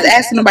 Nobody's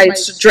asking nobody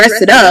to dress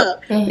it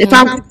up. If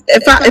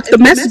the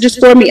message is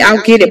for me,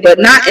 I'll get it, but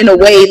not in a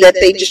way that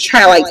they just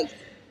try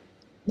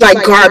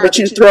like garbage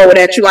and throw it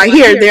at you.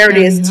 Here, there it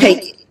is,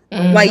 take it.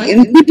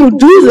 And people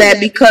do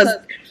that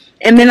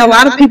and then a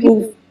lot of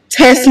people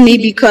test me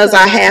because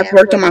I have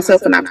worked on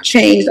myself and I've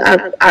changed.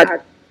 I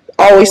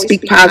always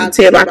speak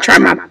positive. I try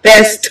my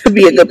best to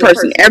be a good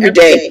person every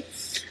day.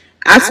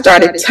 I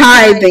started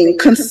tithing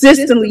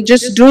consistently,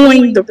 just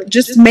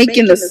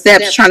making the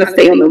steps, trying to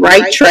stay on the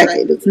right track.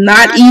 It's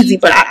not easy,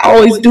 but I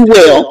always do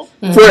well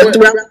throughout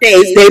the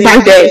days, day by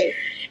day.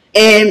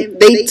 And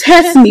they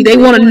test me. They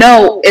want to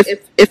know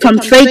if I'm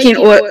faking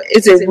or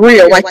is it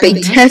real. They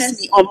test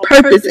me on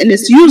purpose, and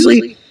it's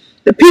usually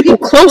the people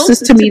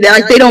closest to me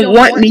that they don't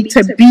want me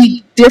to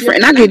be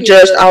different. And I get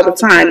judged all the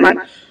time.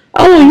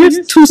 Oh,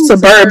 you're too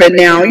suburban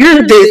now.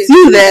 You're this,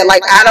 you that.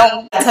 I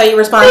don't. That's how you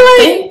respond.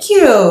 Thank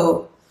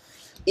you.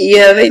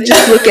 Yeah, they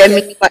just look at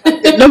me like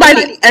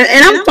nobody.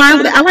 And I'm fine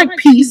with it. I like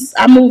peace.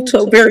 I moved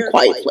to a very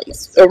quiet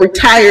place, a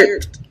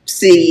retired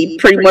city.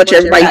 Pretty much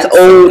everybody's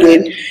old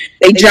and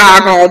they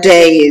jog all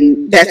day,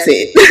 and that's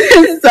it.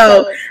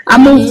 So I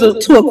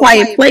moved to a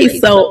quiet place.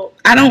 So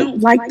I don't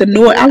like the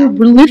noise. I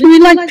literally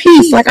like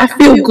peace. I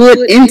feel good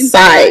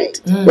inside.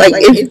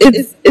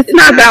 It's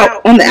not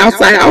about on the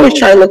outside. I always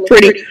try to look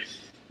pretty,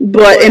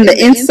 but in the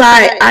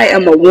inside, I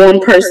am a warm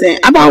person.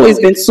 I've always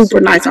been super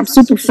nice. I'm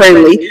super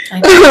friendly.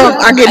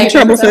 I get in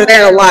trouble for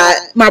that a lot.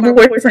 My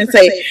boyfriend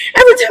say,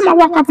 every time I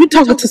walk off, you're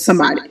talking to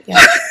somebody.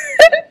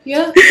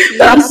 Yeah.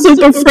 But I'm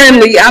super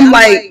friendly. I'm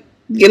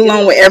get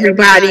along with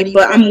everybody,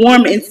 but I'm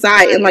warm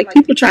inside. And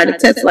people try to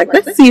test,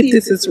 let's see if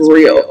this is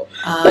real.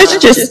 Let's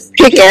just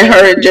pick at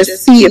her and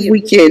just see if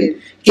we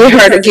can get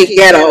her to get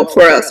ghetto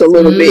for us a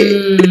little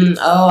bit.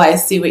 Oh, I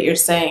see what you're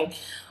saying.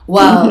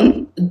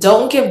 Well,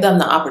 don't give them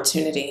the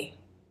opportunity.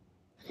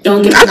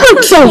 Don't give them I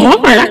worked so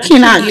hard. I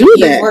cannot do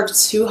that. You worked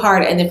too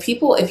hard. And if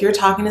you're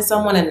talking to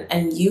someone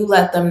and you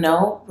let them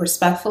know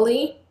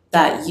respectfully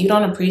that you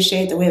don't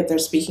appreciate the way that they're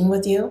speaking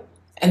with you,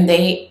 and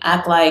they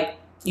act like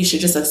you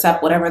should just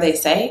accept whatever they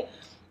say,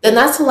 then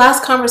that's the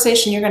last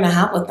conversation you're going to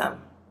have with them.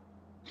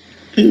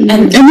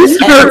 And it's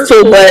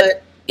hurtful,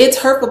 but it's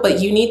hurtful, but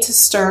you need to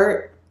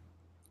start.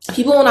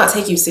 People will not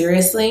take you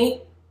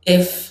seriously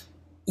if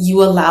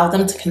you allow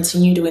them to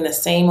continue doing the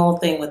same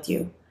old thing with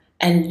you.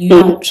 and you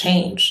don't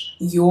change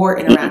your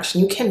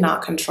interaction. You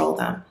cannot control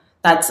them.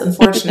 That's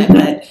unfortunate,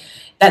 but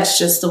that's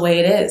just the way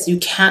it is. You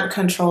can't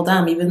control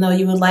them, even though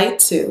you would like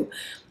to.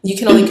 You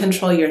can only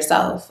control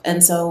yourself.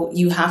 And so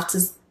you have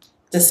to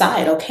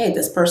decide, okay,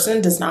 this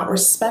person does not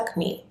respect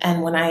me.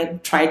 And when I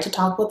tried to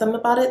talk with them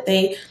about it,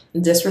 they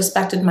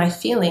disrespected my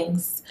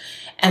feelings.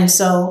 And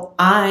so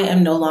I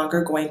am no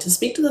longer going to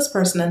speak to this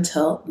person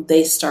until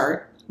they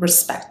start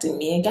respecting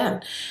me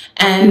again.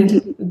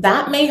 And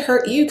that may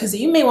hurt you because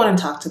you may want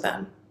to talk to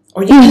them,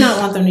 or you may not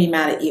want them to be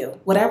mad at you.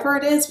 Whatever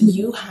it is,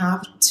 you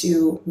have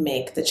to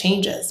make the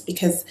changes,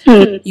 because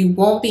you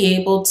won't be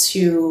able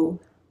to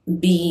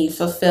be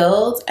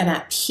fulfilled and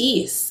at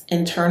peace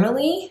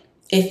internally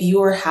if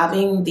you are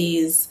having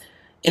these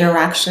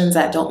interactions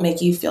that don't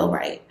make you feel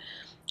right.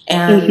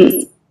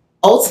 And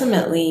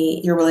ultimately,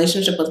 your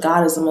relationship with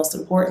God is the most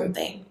important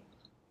thing.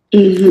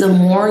 The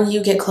more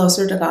you get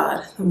closer to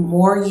God, the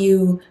more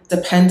you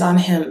depend on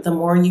Him, the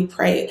more you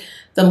pray,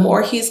 the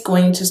more He's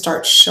going to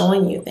start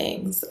showing you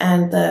things,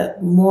 and the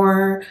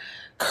more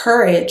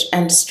courage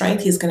and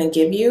strength He's going to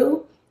give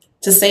you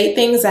to say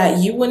things that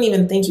you wouldn't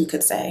even think you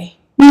could say.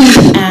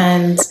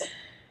 And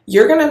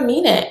you're going to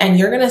mean it, and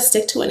you're going to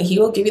stick to it. And He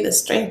will give you the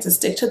strength to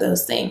stick to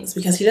those things,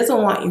 because He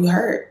doesn't want you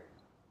hurt.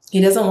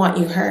 He doesn't want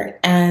you hurt.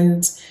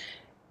 And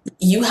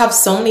you have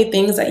so many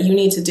things that you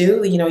need to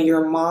do. You know,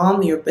 your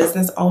mom, your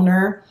business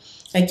owner,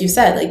 like you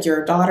said, like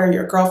your daughter,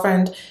 your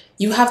girlfriend,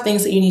 you have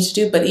things that you need to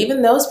do. But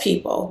even those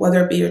people,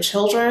 whether it be your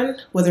children,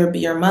 whether it be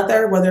your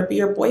mother, whether it be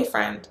your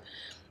boyfriend,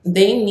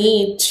 they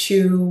need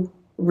to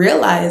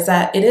realize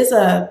that it is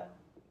a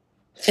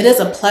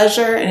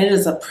pleasure and it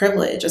is a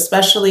privilege,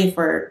 especially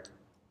for,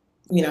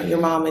 you know, your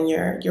mom and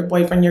your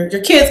boyfriend, your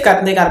kids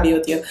they got to be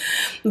with you.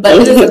 But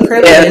it is a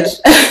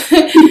privilege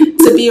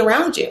to be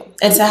around you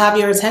and to have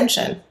your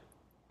attention.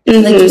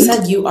 Like you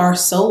said, you are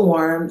so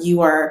warm.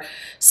 You are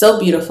so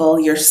beautiful.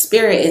 Your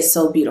spirit is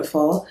so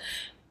beautiful.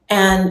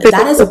 And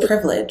that is a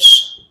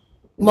privilege.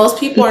 Most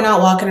people are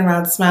not walking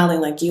around smiling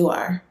like you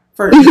are.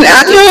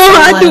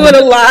 I do it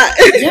a lot.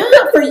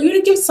 Yeah, for you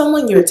to give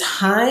someone your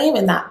time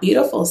and that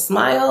beautiful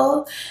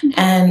smile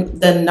and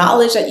the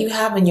knowledge that you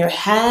have in your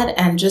head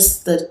and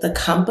just the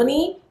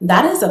company,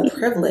 that is a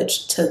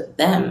privilege to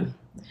them.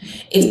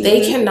 If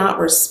they cannot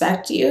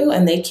respect you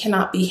and they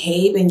cannot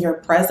behave in your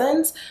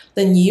presence,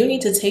 then you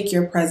need to take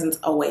your presence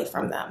away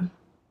from them.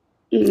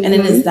 And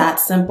it is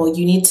that simple.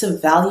 You need to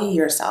value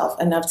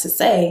yourself enough to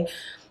say,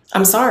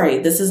 I'm sorry,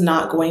 this is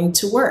not going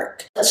to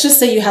work. Let's just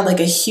say you had like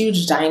a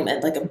huge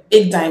diamond, like a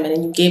big diamond,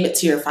 and you gave it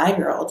to your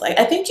 5-year-old. Like,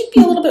 I think you'd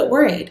be a little bit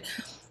worried.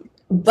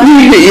 But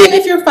even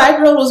if your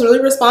 5-year-old was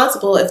really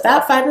responsible, if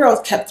that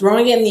 5-year-old kept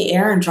throwing it in the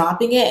air and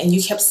dropping it, and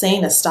you kept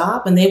saying to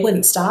stop and they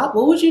wouldn't stop,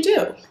 what would you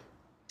do?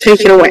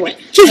 Take it away.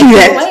 Take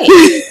it away.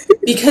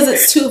 Because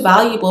it's too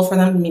valuable for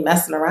them to be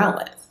messing around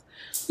with.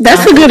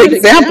 That's a good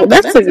example.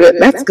 That's good.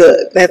 That's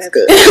good. That's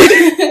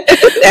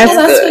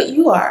what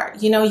you are.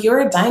 You know, you're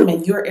a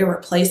diamond. You're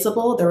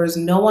irreplaceable. There is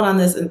no one on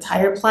this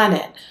entire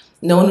planet,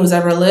 no one who's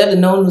ever lived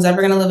and no one who's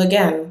ever going to live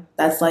again,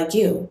 that's like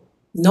you.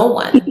 No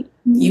one.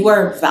 You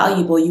are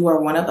valuable. You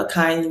are one of a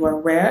kind. You are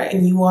rare,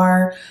 and you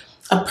are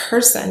a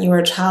person. You are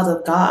a child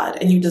of God,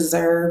 and you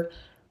deserve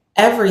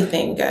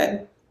everything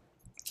good.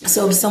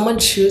 So if someone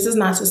chooses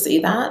not to see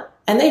that,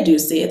 and they do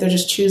see it, they're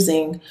just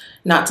choosing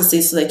not to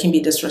see so they can be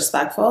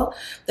disrespectful,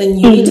 then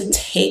you need to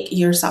take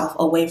yourself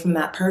away from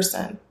that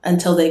person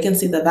until they can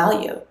see the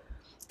value.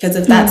 Because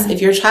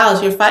if your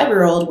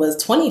 5-year-old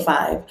was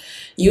 25,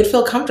 you'd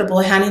feel comfortable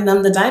handing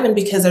them the diamond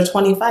because they're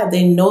 25.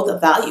 They know the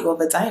value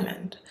of a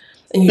diamond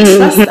and you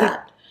trust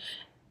that.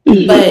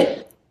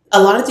 But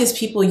a lot of these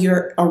people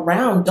you're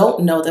around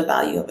don't know the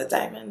value of a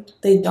diamond.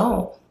 They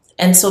don't.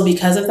 And so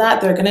because of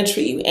that, they're going to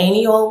treat you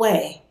any old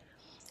way.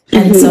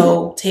 And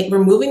so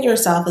removing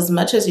yourself as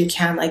much as you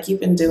can, like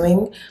you've been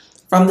doing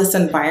from this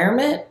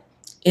environment,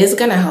 is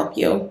going to help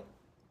you.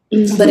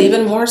 But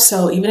even more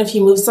so, even if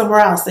you move somewhere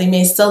else, they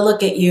may still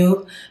look at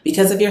you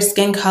because of your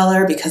skin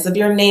color, because of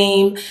your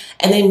name,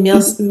 and they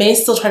may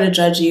still try to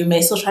judge you,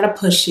 may still try to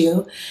push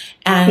you.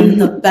 And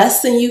the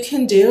best thing you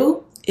can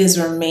do is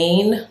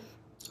remain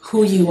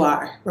who you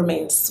are.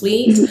 Remain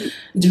sweet.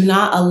 Do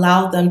not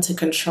allow them to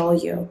control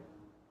you,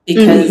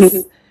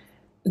 because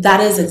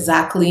that is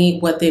exactly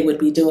what they would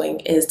be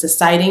doing, is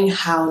deciding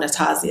how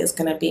Natasia is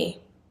going to be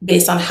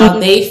based on how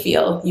they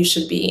feel you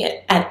should be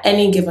at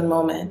any given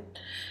moment.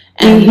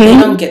 And they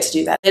don't get to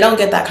do that. They don't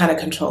get that kind of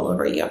control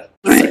over you.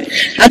 Right.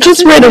 I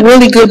just read a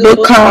really good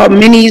book called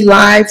Many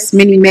Lives,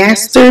 Many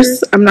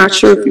Masters. I'm not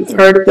sure if you've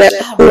heard of that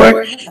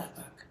before.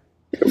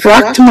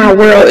 Rock to My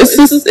World.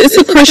 It's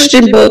a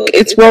Christian book.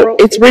 It's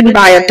written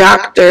by a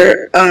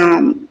doctor.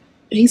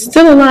 He's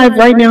still alive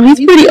right now. He's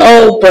pretty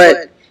old,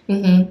 but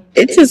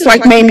it just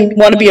like made me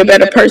want to be a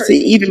better person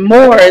even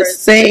more,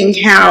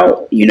 saying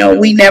how, you know,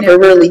 we never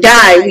really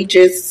die. We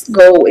just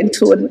go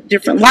into a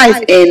different life,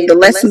 and the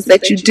lessons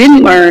that you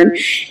didn't learn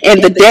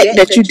and the debt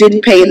that you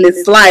didn't pay in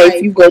this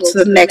life, you go to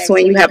the next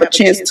one, you have a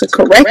chance to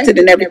correct it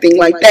and everything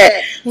like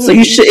that. So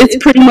it's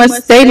pretty much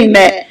stating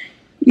that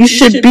You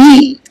should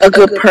be a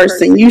good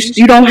person. You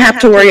don't have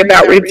to worry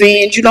about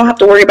revenge. You don't have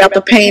to worry about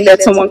the pain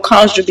that someone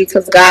caused you,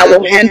 because God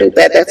will handle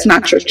that. That's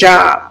not your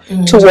job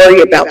to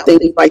worry about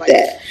things like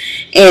that.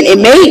 And it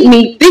made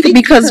me think,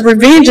 because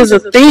revenge is a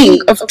thing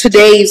of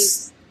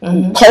today's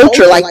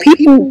culture. Like,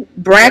 people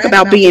brag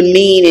about being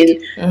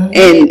mean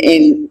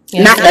and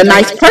not a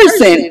nice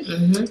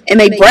person, and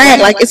they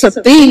brag like it's a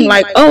thing.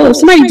 Like, oh,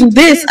 somebody do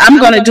this, I'm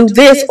gonna do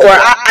this, or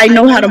I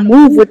know how to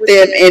move with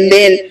them. And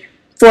then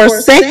for a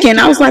second,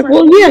 I was like,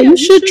 well, yeah, you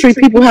should treat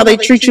people how they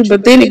treat you.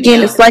 But then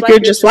again, it's like you're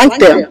just like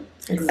them,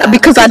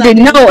 because I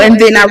didn't know. And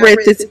then I read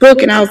this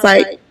book, and I was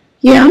like,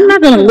 yeah, I'm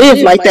not gonna live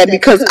like that,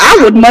 because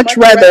I would much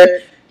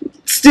rather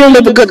still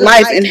live a good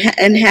life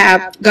and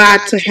have God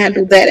to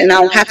handle that, and I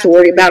don't have to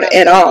worry about it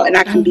at all, and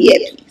I can be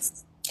at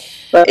peace.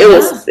 But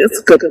it's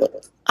a good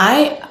book.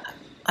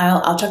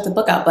 I'll check the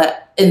book out.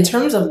 But in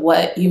terms of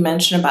what you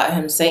mentioned about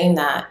him saying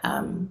that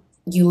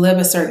you live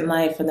a certain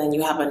life and then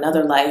you have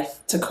another life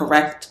to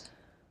correct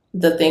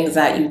the things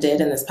that you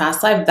did in this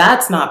past life,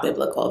 that's not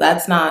biblical.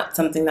 That's not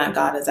something that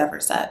God has ever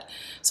said.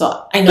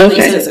 So I know that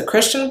you said it's a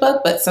Christian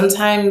book, but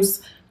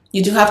sometimes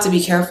you do have to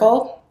be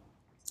careful,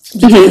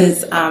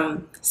 because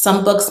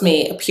some books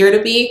may appear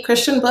to be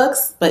Christian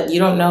books, but you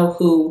don't know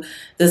who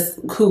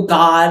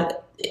God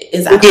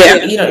is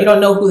actually, you don't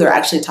know who they're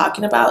actually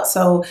talking about.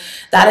 So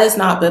that is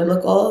not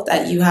biblical,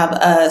 that you have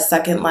a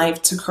second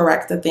life to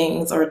correct the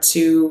things or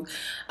to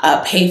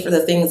pay for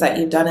the things that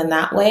you've done in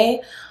that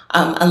way,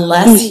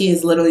 unless he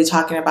is literally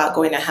talking about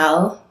going to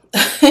hell.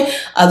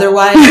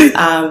 Otherwise,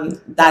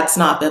 that's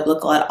not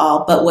biblical at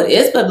all. But what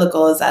is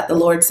biblical is that the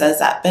Lord says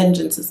that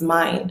vengeance is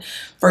mine,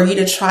 for you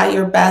to try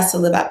your best to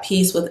live at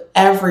peace with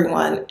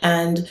everyone.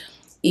 And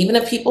even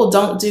if people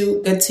don't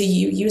do good to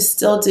you, you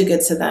still do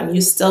good to them. You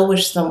still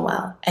wish them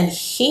well. And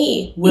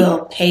he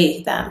will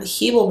pay them.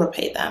 He will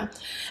repay them.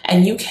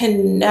 And you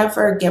can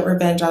never get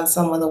revenge on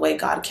someone the way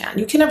God can.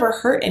 You can never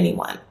hurt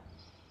anyone,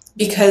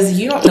 because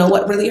you don't know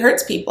what really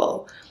hurts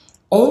people.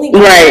 Only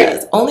God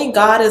does. Only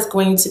God is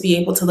going to be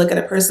able to look at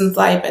a person's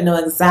life and know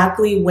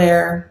exactly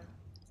where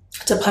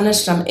to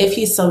punish them if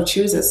he so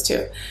chooses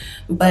to.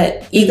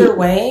 But either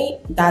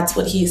way, that's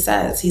what he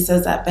says. He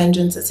says that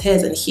vengeance is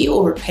his and he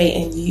will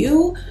repay, and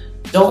you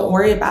don't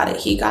worry about it.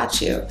 He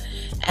got you.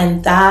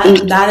 And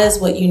that is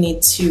what you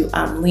need to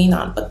lean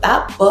on. But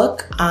that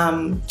book,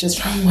 just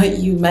from what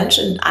you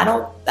mentioned,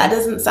 that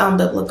doesn't sound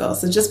biblical.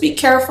 So just be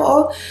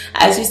careful.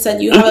 As you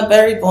said, you have a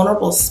very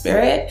vulnerable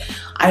spirit.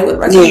 I would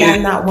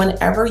recommend that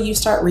whenever you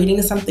start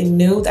reading something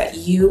new, that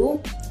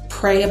you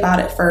pray about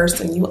it first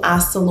and you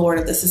ask the Lord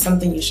if this is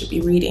something you should be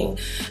reading,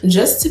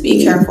 just to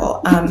be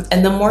careful.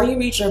 And the more you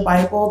read your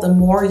Bible, the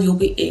more you'll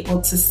be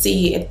able to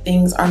see if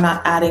things are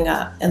not adding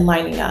up and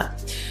lining up.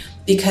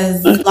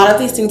 Because a lot of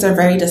these things are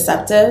very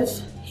deceptive,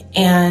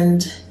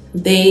 and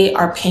they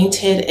are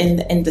painted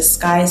in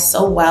disguise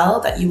so well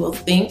that you will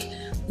think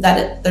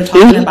that they're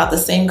talking about the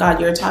same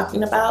God you're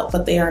talking about,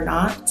 but they are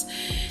not.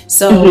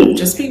 So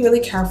just be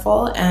really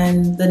careful.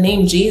 And the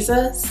name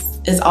Jesus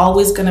is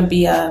always going to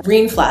be a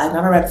green flag,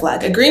 not a red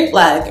flag, a green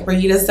flag for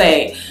you to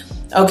say,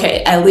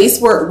 okay, at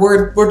least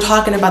we're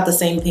talking about the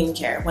same thing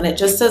here. When it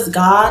just says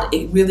God,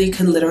 it really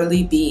could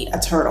literally be a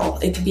turtle.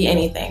 It could be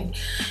anything.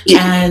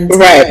 And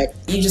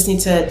you just need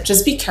to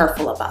just be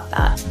careful about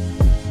that.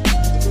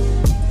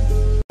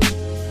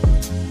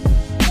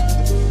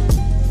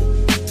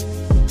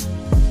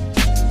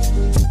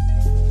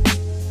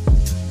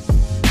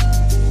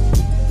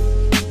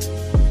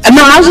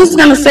 No, I was just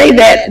gonna say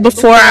that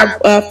before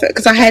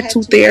because I had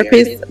two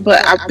therapists,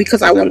 but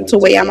because I wanted to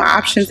weigh out my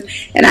options,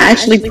 and I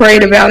actually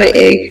prayed about it.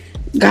 And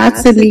God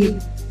sent me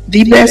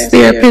the best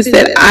therapist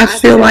that I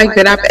feel like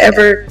that I've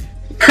ever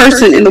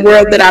person in the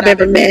world that I've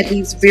ever met.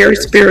 He's very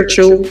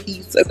spiritual.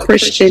 He's a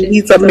Christian.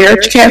 He's a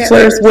marriage counselor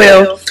as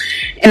well.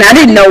 And I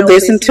didn't know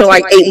this until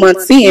like 8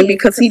 months in,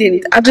 because he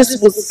didn't. I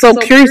just was so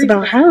curious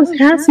about how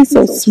is he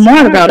so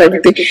smart about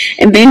everything.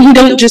 And then he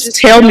don't just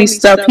tell me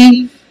stuff.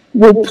 He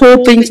will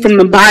pull things from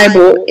the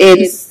Bible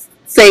and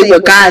say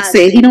what God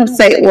said. He don't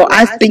say, well,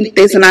 I think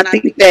this and I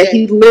think that.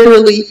 He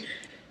literally,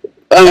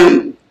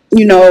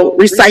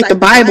 recite the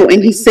Bible,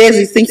 and he says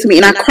these things to me,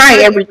 and I cry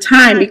every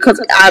time, because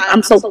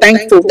I'm so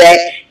thankful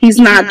that he's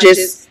not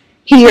just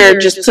here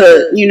just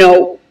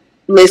to,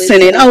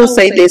 listen and,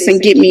 say this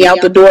and get me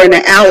out the door in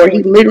an hour.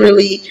 He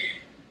literally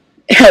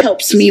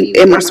helps me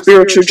in my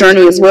spiritual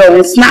journey as well. And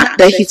it's not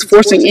that he's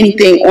forcing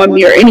anything on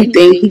me or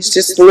anything. He's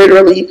just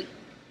literally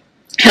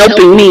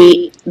helping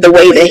me the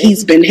way that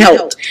he's been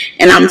helped.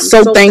 And I'm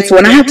so thankful.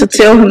 And I had to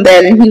tell him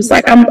that, and he was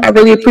like, I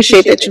really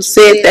appreciate that you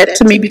said that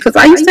to me, because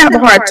I used to have a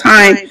hard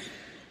time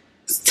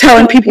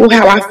telling people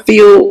how I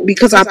feel,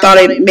 because I thought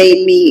it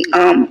made me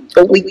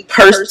a weak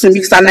person,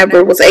 because I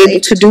never was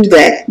able to do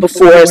that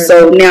before.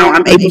 So now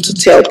I'm able to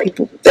tell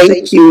people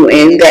thank you,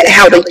 and that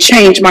how they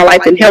changed my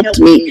life and helped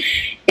me.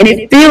 And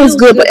it feels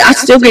good, but I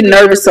still get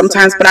nervous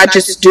sometimes, but I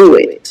just do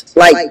it.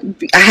 Like,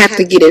 I have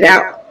to get it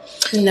out.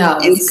 No,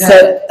 it's good.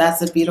 So,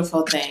 that's a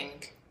beautiful thing.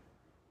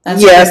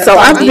 So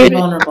I've been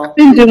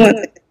doing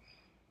it.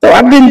 So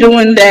I've been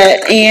doing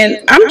that,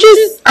 and I'm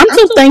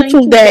so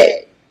thankful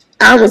that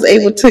I was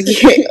able to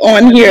get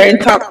on here and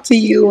talk to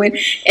you. And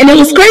it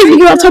was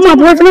crazy. I told my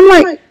boyfriend, I'm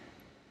like,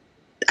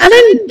 I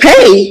didn't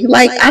pay.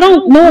 Like, I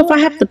don't know if I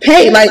have to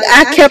pay. Like,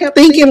 I kept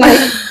thinking, like,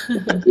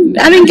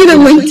 I didn't get a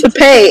link to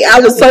pay. I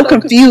was so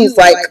confused.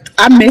 Like,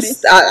 I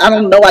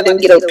don't know. I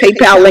didn't get a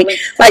PayPal link.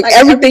 Like,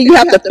 everything you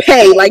have to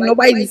pay. Like,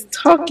 nobody's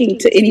talking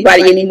to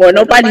anybody anymore.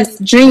 Nobody's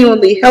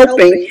genuinely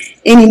helping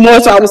anymore.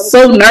 So I was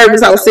so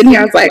nervous. I was sitting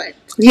here. I was like,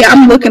 yeah,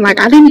 I'm looking like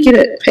I didn't get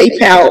a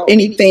PayPal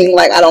anything.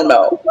 Like, I don't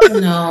know.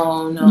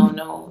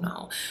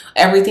 No.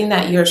 Everything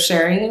that you're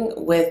sharing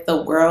with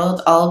the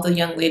world, all of the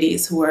young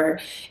ladies who are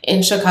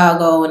in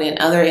Chicago and in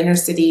other inner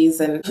cities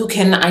and who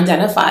can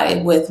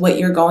identify with what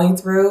you're going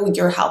through,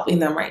 you're helping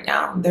them right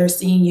now. They're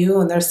seeing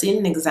you and they're seeing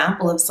an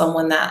example of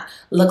someone that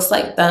looks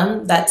like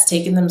them, that's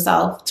taken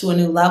themselves to a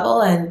new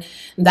level. And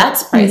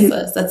that's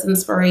priceless. That's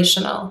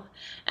inspirational.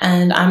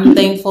 And I'm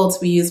thankful to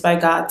be used by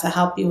God to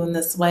help you in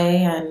this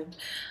way. And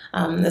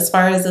as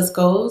far as this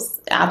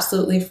goes,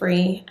 absolutely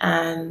free.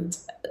 And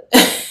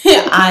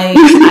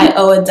I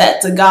owe a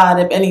debt to God,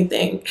 if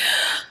anything,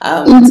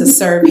 to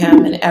serve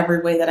him in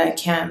every way that I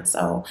can.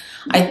 So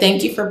I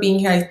thank you for being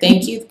here. I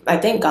thank you. I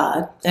thank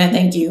God. And I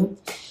thank you.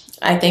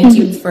 I thank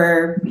you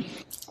for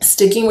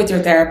sticking with your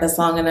therapist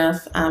long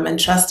enough and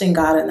trusting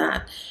God in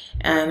that.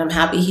 And I'm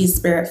happy he's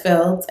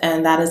spirit-filled,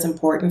 and that is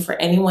important for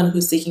anyone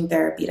who's seeking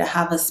therapy, to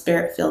have a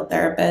spirit-filled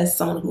therapist,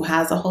 someone who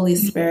has a Holy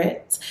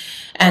Spirit.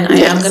 And I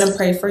am going to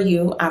pray for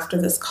you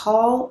after this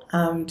call,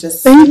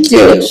 just to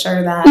make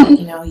sure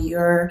that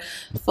you're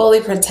fully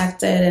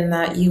protected and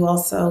that you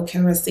also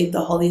can receive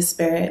the Holy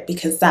Spirit,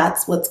 because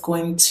that's what's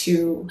going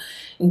to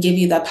give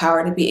you the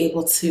power to be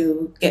able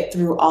to get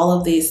through all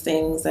of these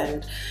things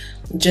and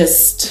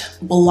just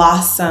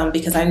blossom,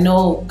 because I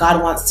know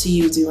God wants to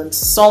use you in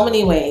so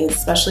many ways,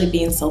 especially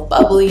being so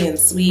bubbly and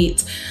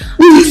sweet.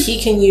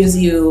 He can use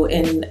you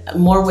in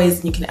more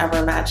ways than you can ever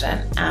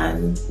imagine,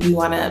 and we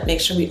want to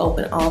make sure we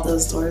open all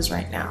those doors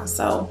right now.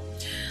 So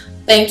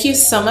thank you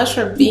so much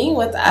for being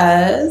with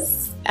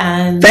us,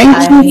 and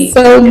thank you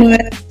so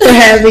much for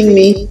having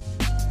me.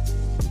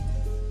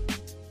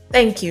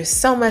 Thank you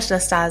so much,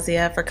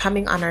 Nastasia, for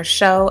coming on our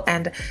show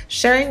and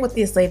sharing with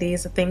these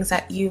ladies the things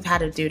that you've had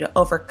to do to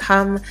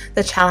overcome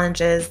the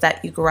challenges that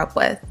you grew up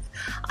with.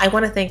 I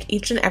want to thank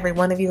each and every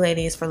one of you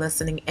ladies for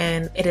listening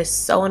in. It is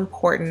so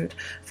important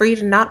for you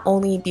to not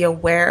only be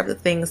aware of the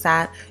things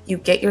that you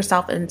get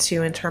yourself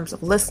into in terms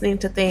of listening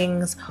to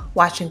things,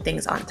 watching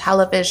things on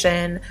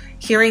television,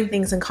 hearing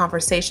things in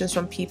conversations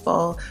from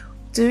people.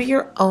 Do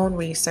your own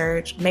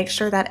research. Make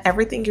sure that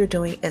everything you're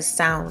doing is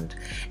sound.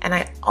 And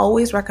I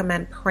always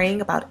recommend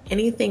praying about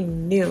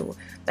anything new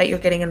that you're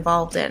getting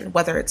involved in,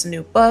 whether it's a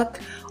new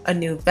book, a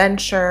new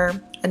venture,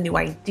 a new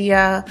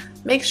idea.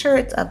 Make sure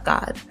it's of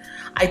God.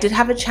 I did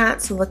have a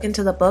chance to look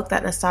into the book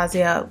that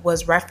Nastasia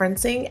was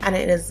referencing, and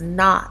it is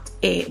not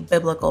a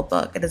biblical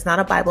book. It is not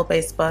a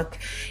Bible-based book.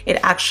 It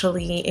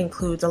actually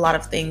includes a lot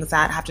of things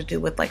that have to do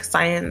with like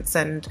science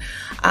and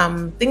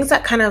things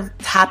that kind of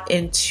tap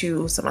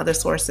into some other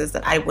sources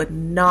that I would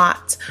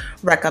not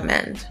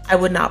recommend. I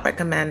would not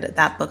recommend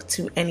that book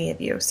to any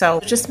of you. So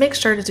just make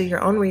sure to do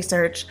your own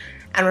research.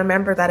 And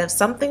remember that if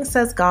something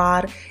says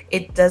God,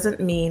 it doesn't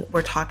mean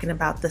we're talking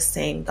about the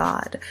same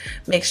God.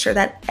 Make sure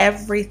that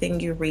everything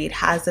you read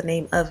has the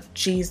name of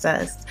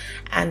Jesus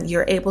and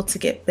you're able to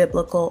get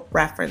biblical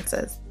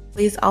references.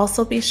 Please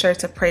also be sure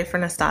to pray for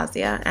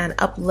Nastasia and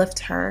uplift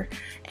her.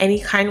 Any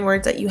kind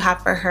words that you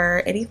have for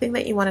her, anything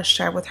that you want to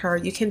share with her,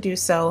 you can do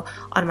so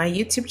on my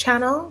YouTube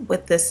channel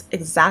with this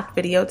exact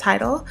video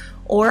title,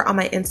 or on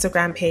my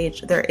Instagram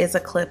page. There is a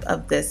clip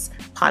of this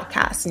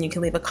podcast and you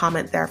can leave a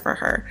comment there for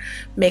her.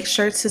 Make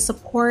sure to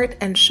support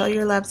and show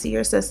your love to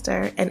your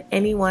sister and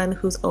anyone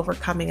who's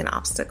overcoming an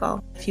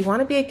obstacle. If you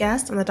want to be a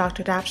guest on the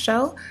Dr. Daff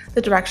Show,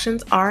 the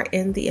directions are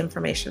in the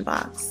information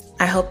box.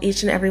 I hope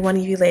each and every one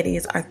of you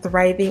ladies are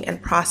thriving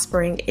and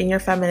prospering in your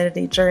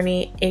femininity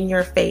journey, in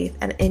your faith,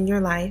 and in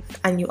your life.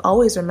 And you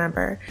always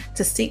remember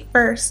to seek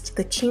first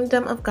the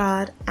kingdom of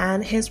God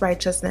and his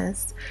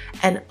righteousness,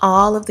 and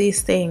all of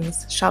these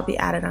things shall be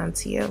added on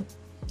to you.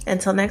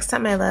 Until next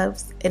time, my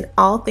loves, in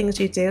all things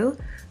you do,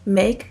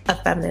 make a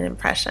feminine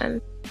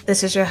impression.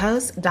 This is your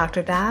host,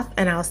 Dr. Daff,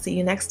 and I'll see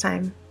you next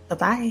time.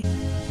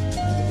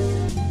 Bye-bye.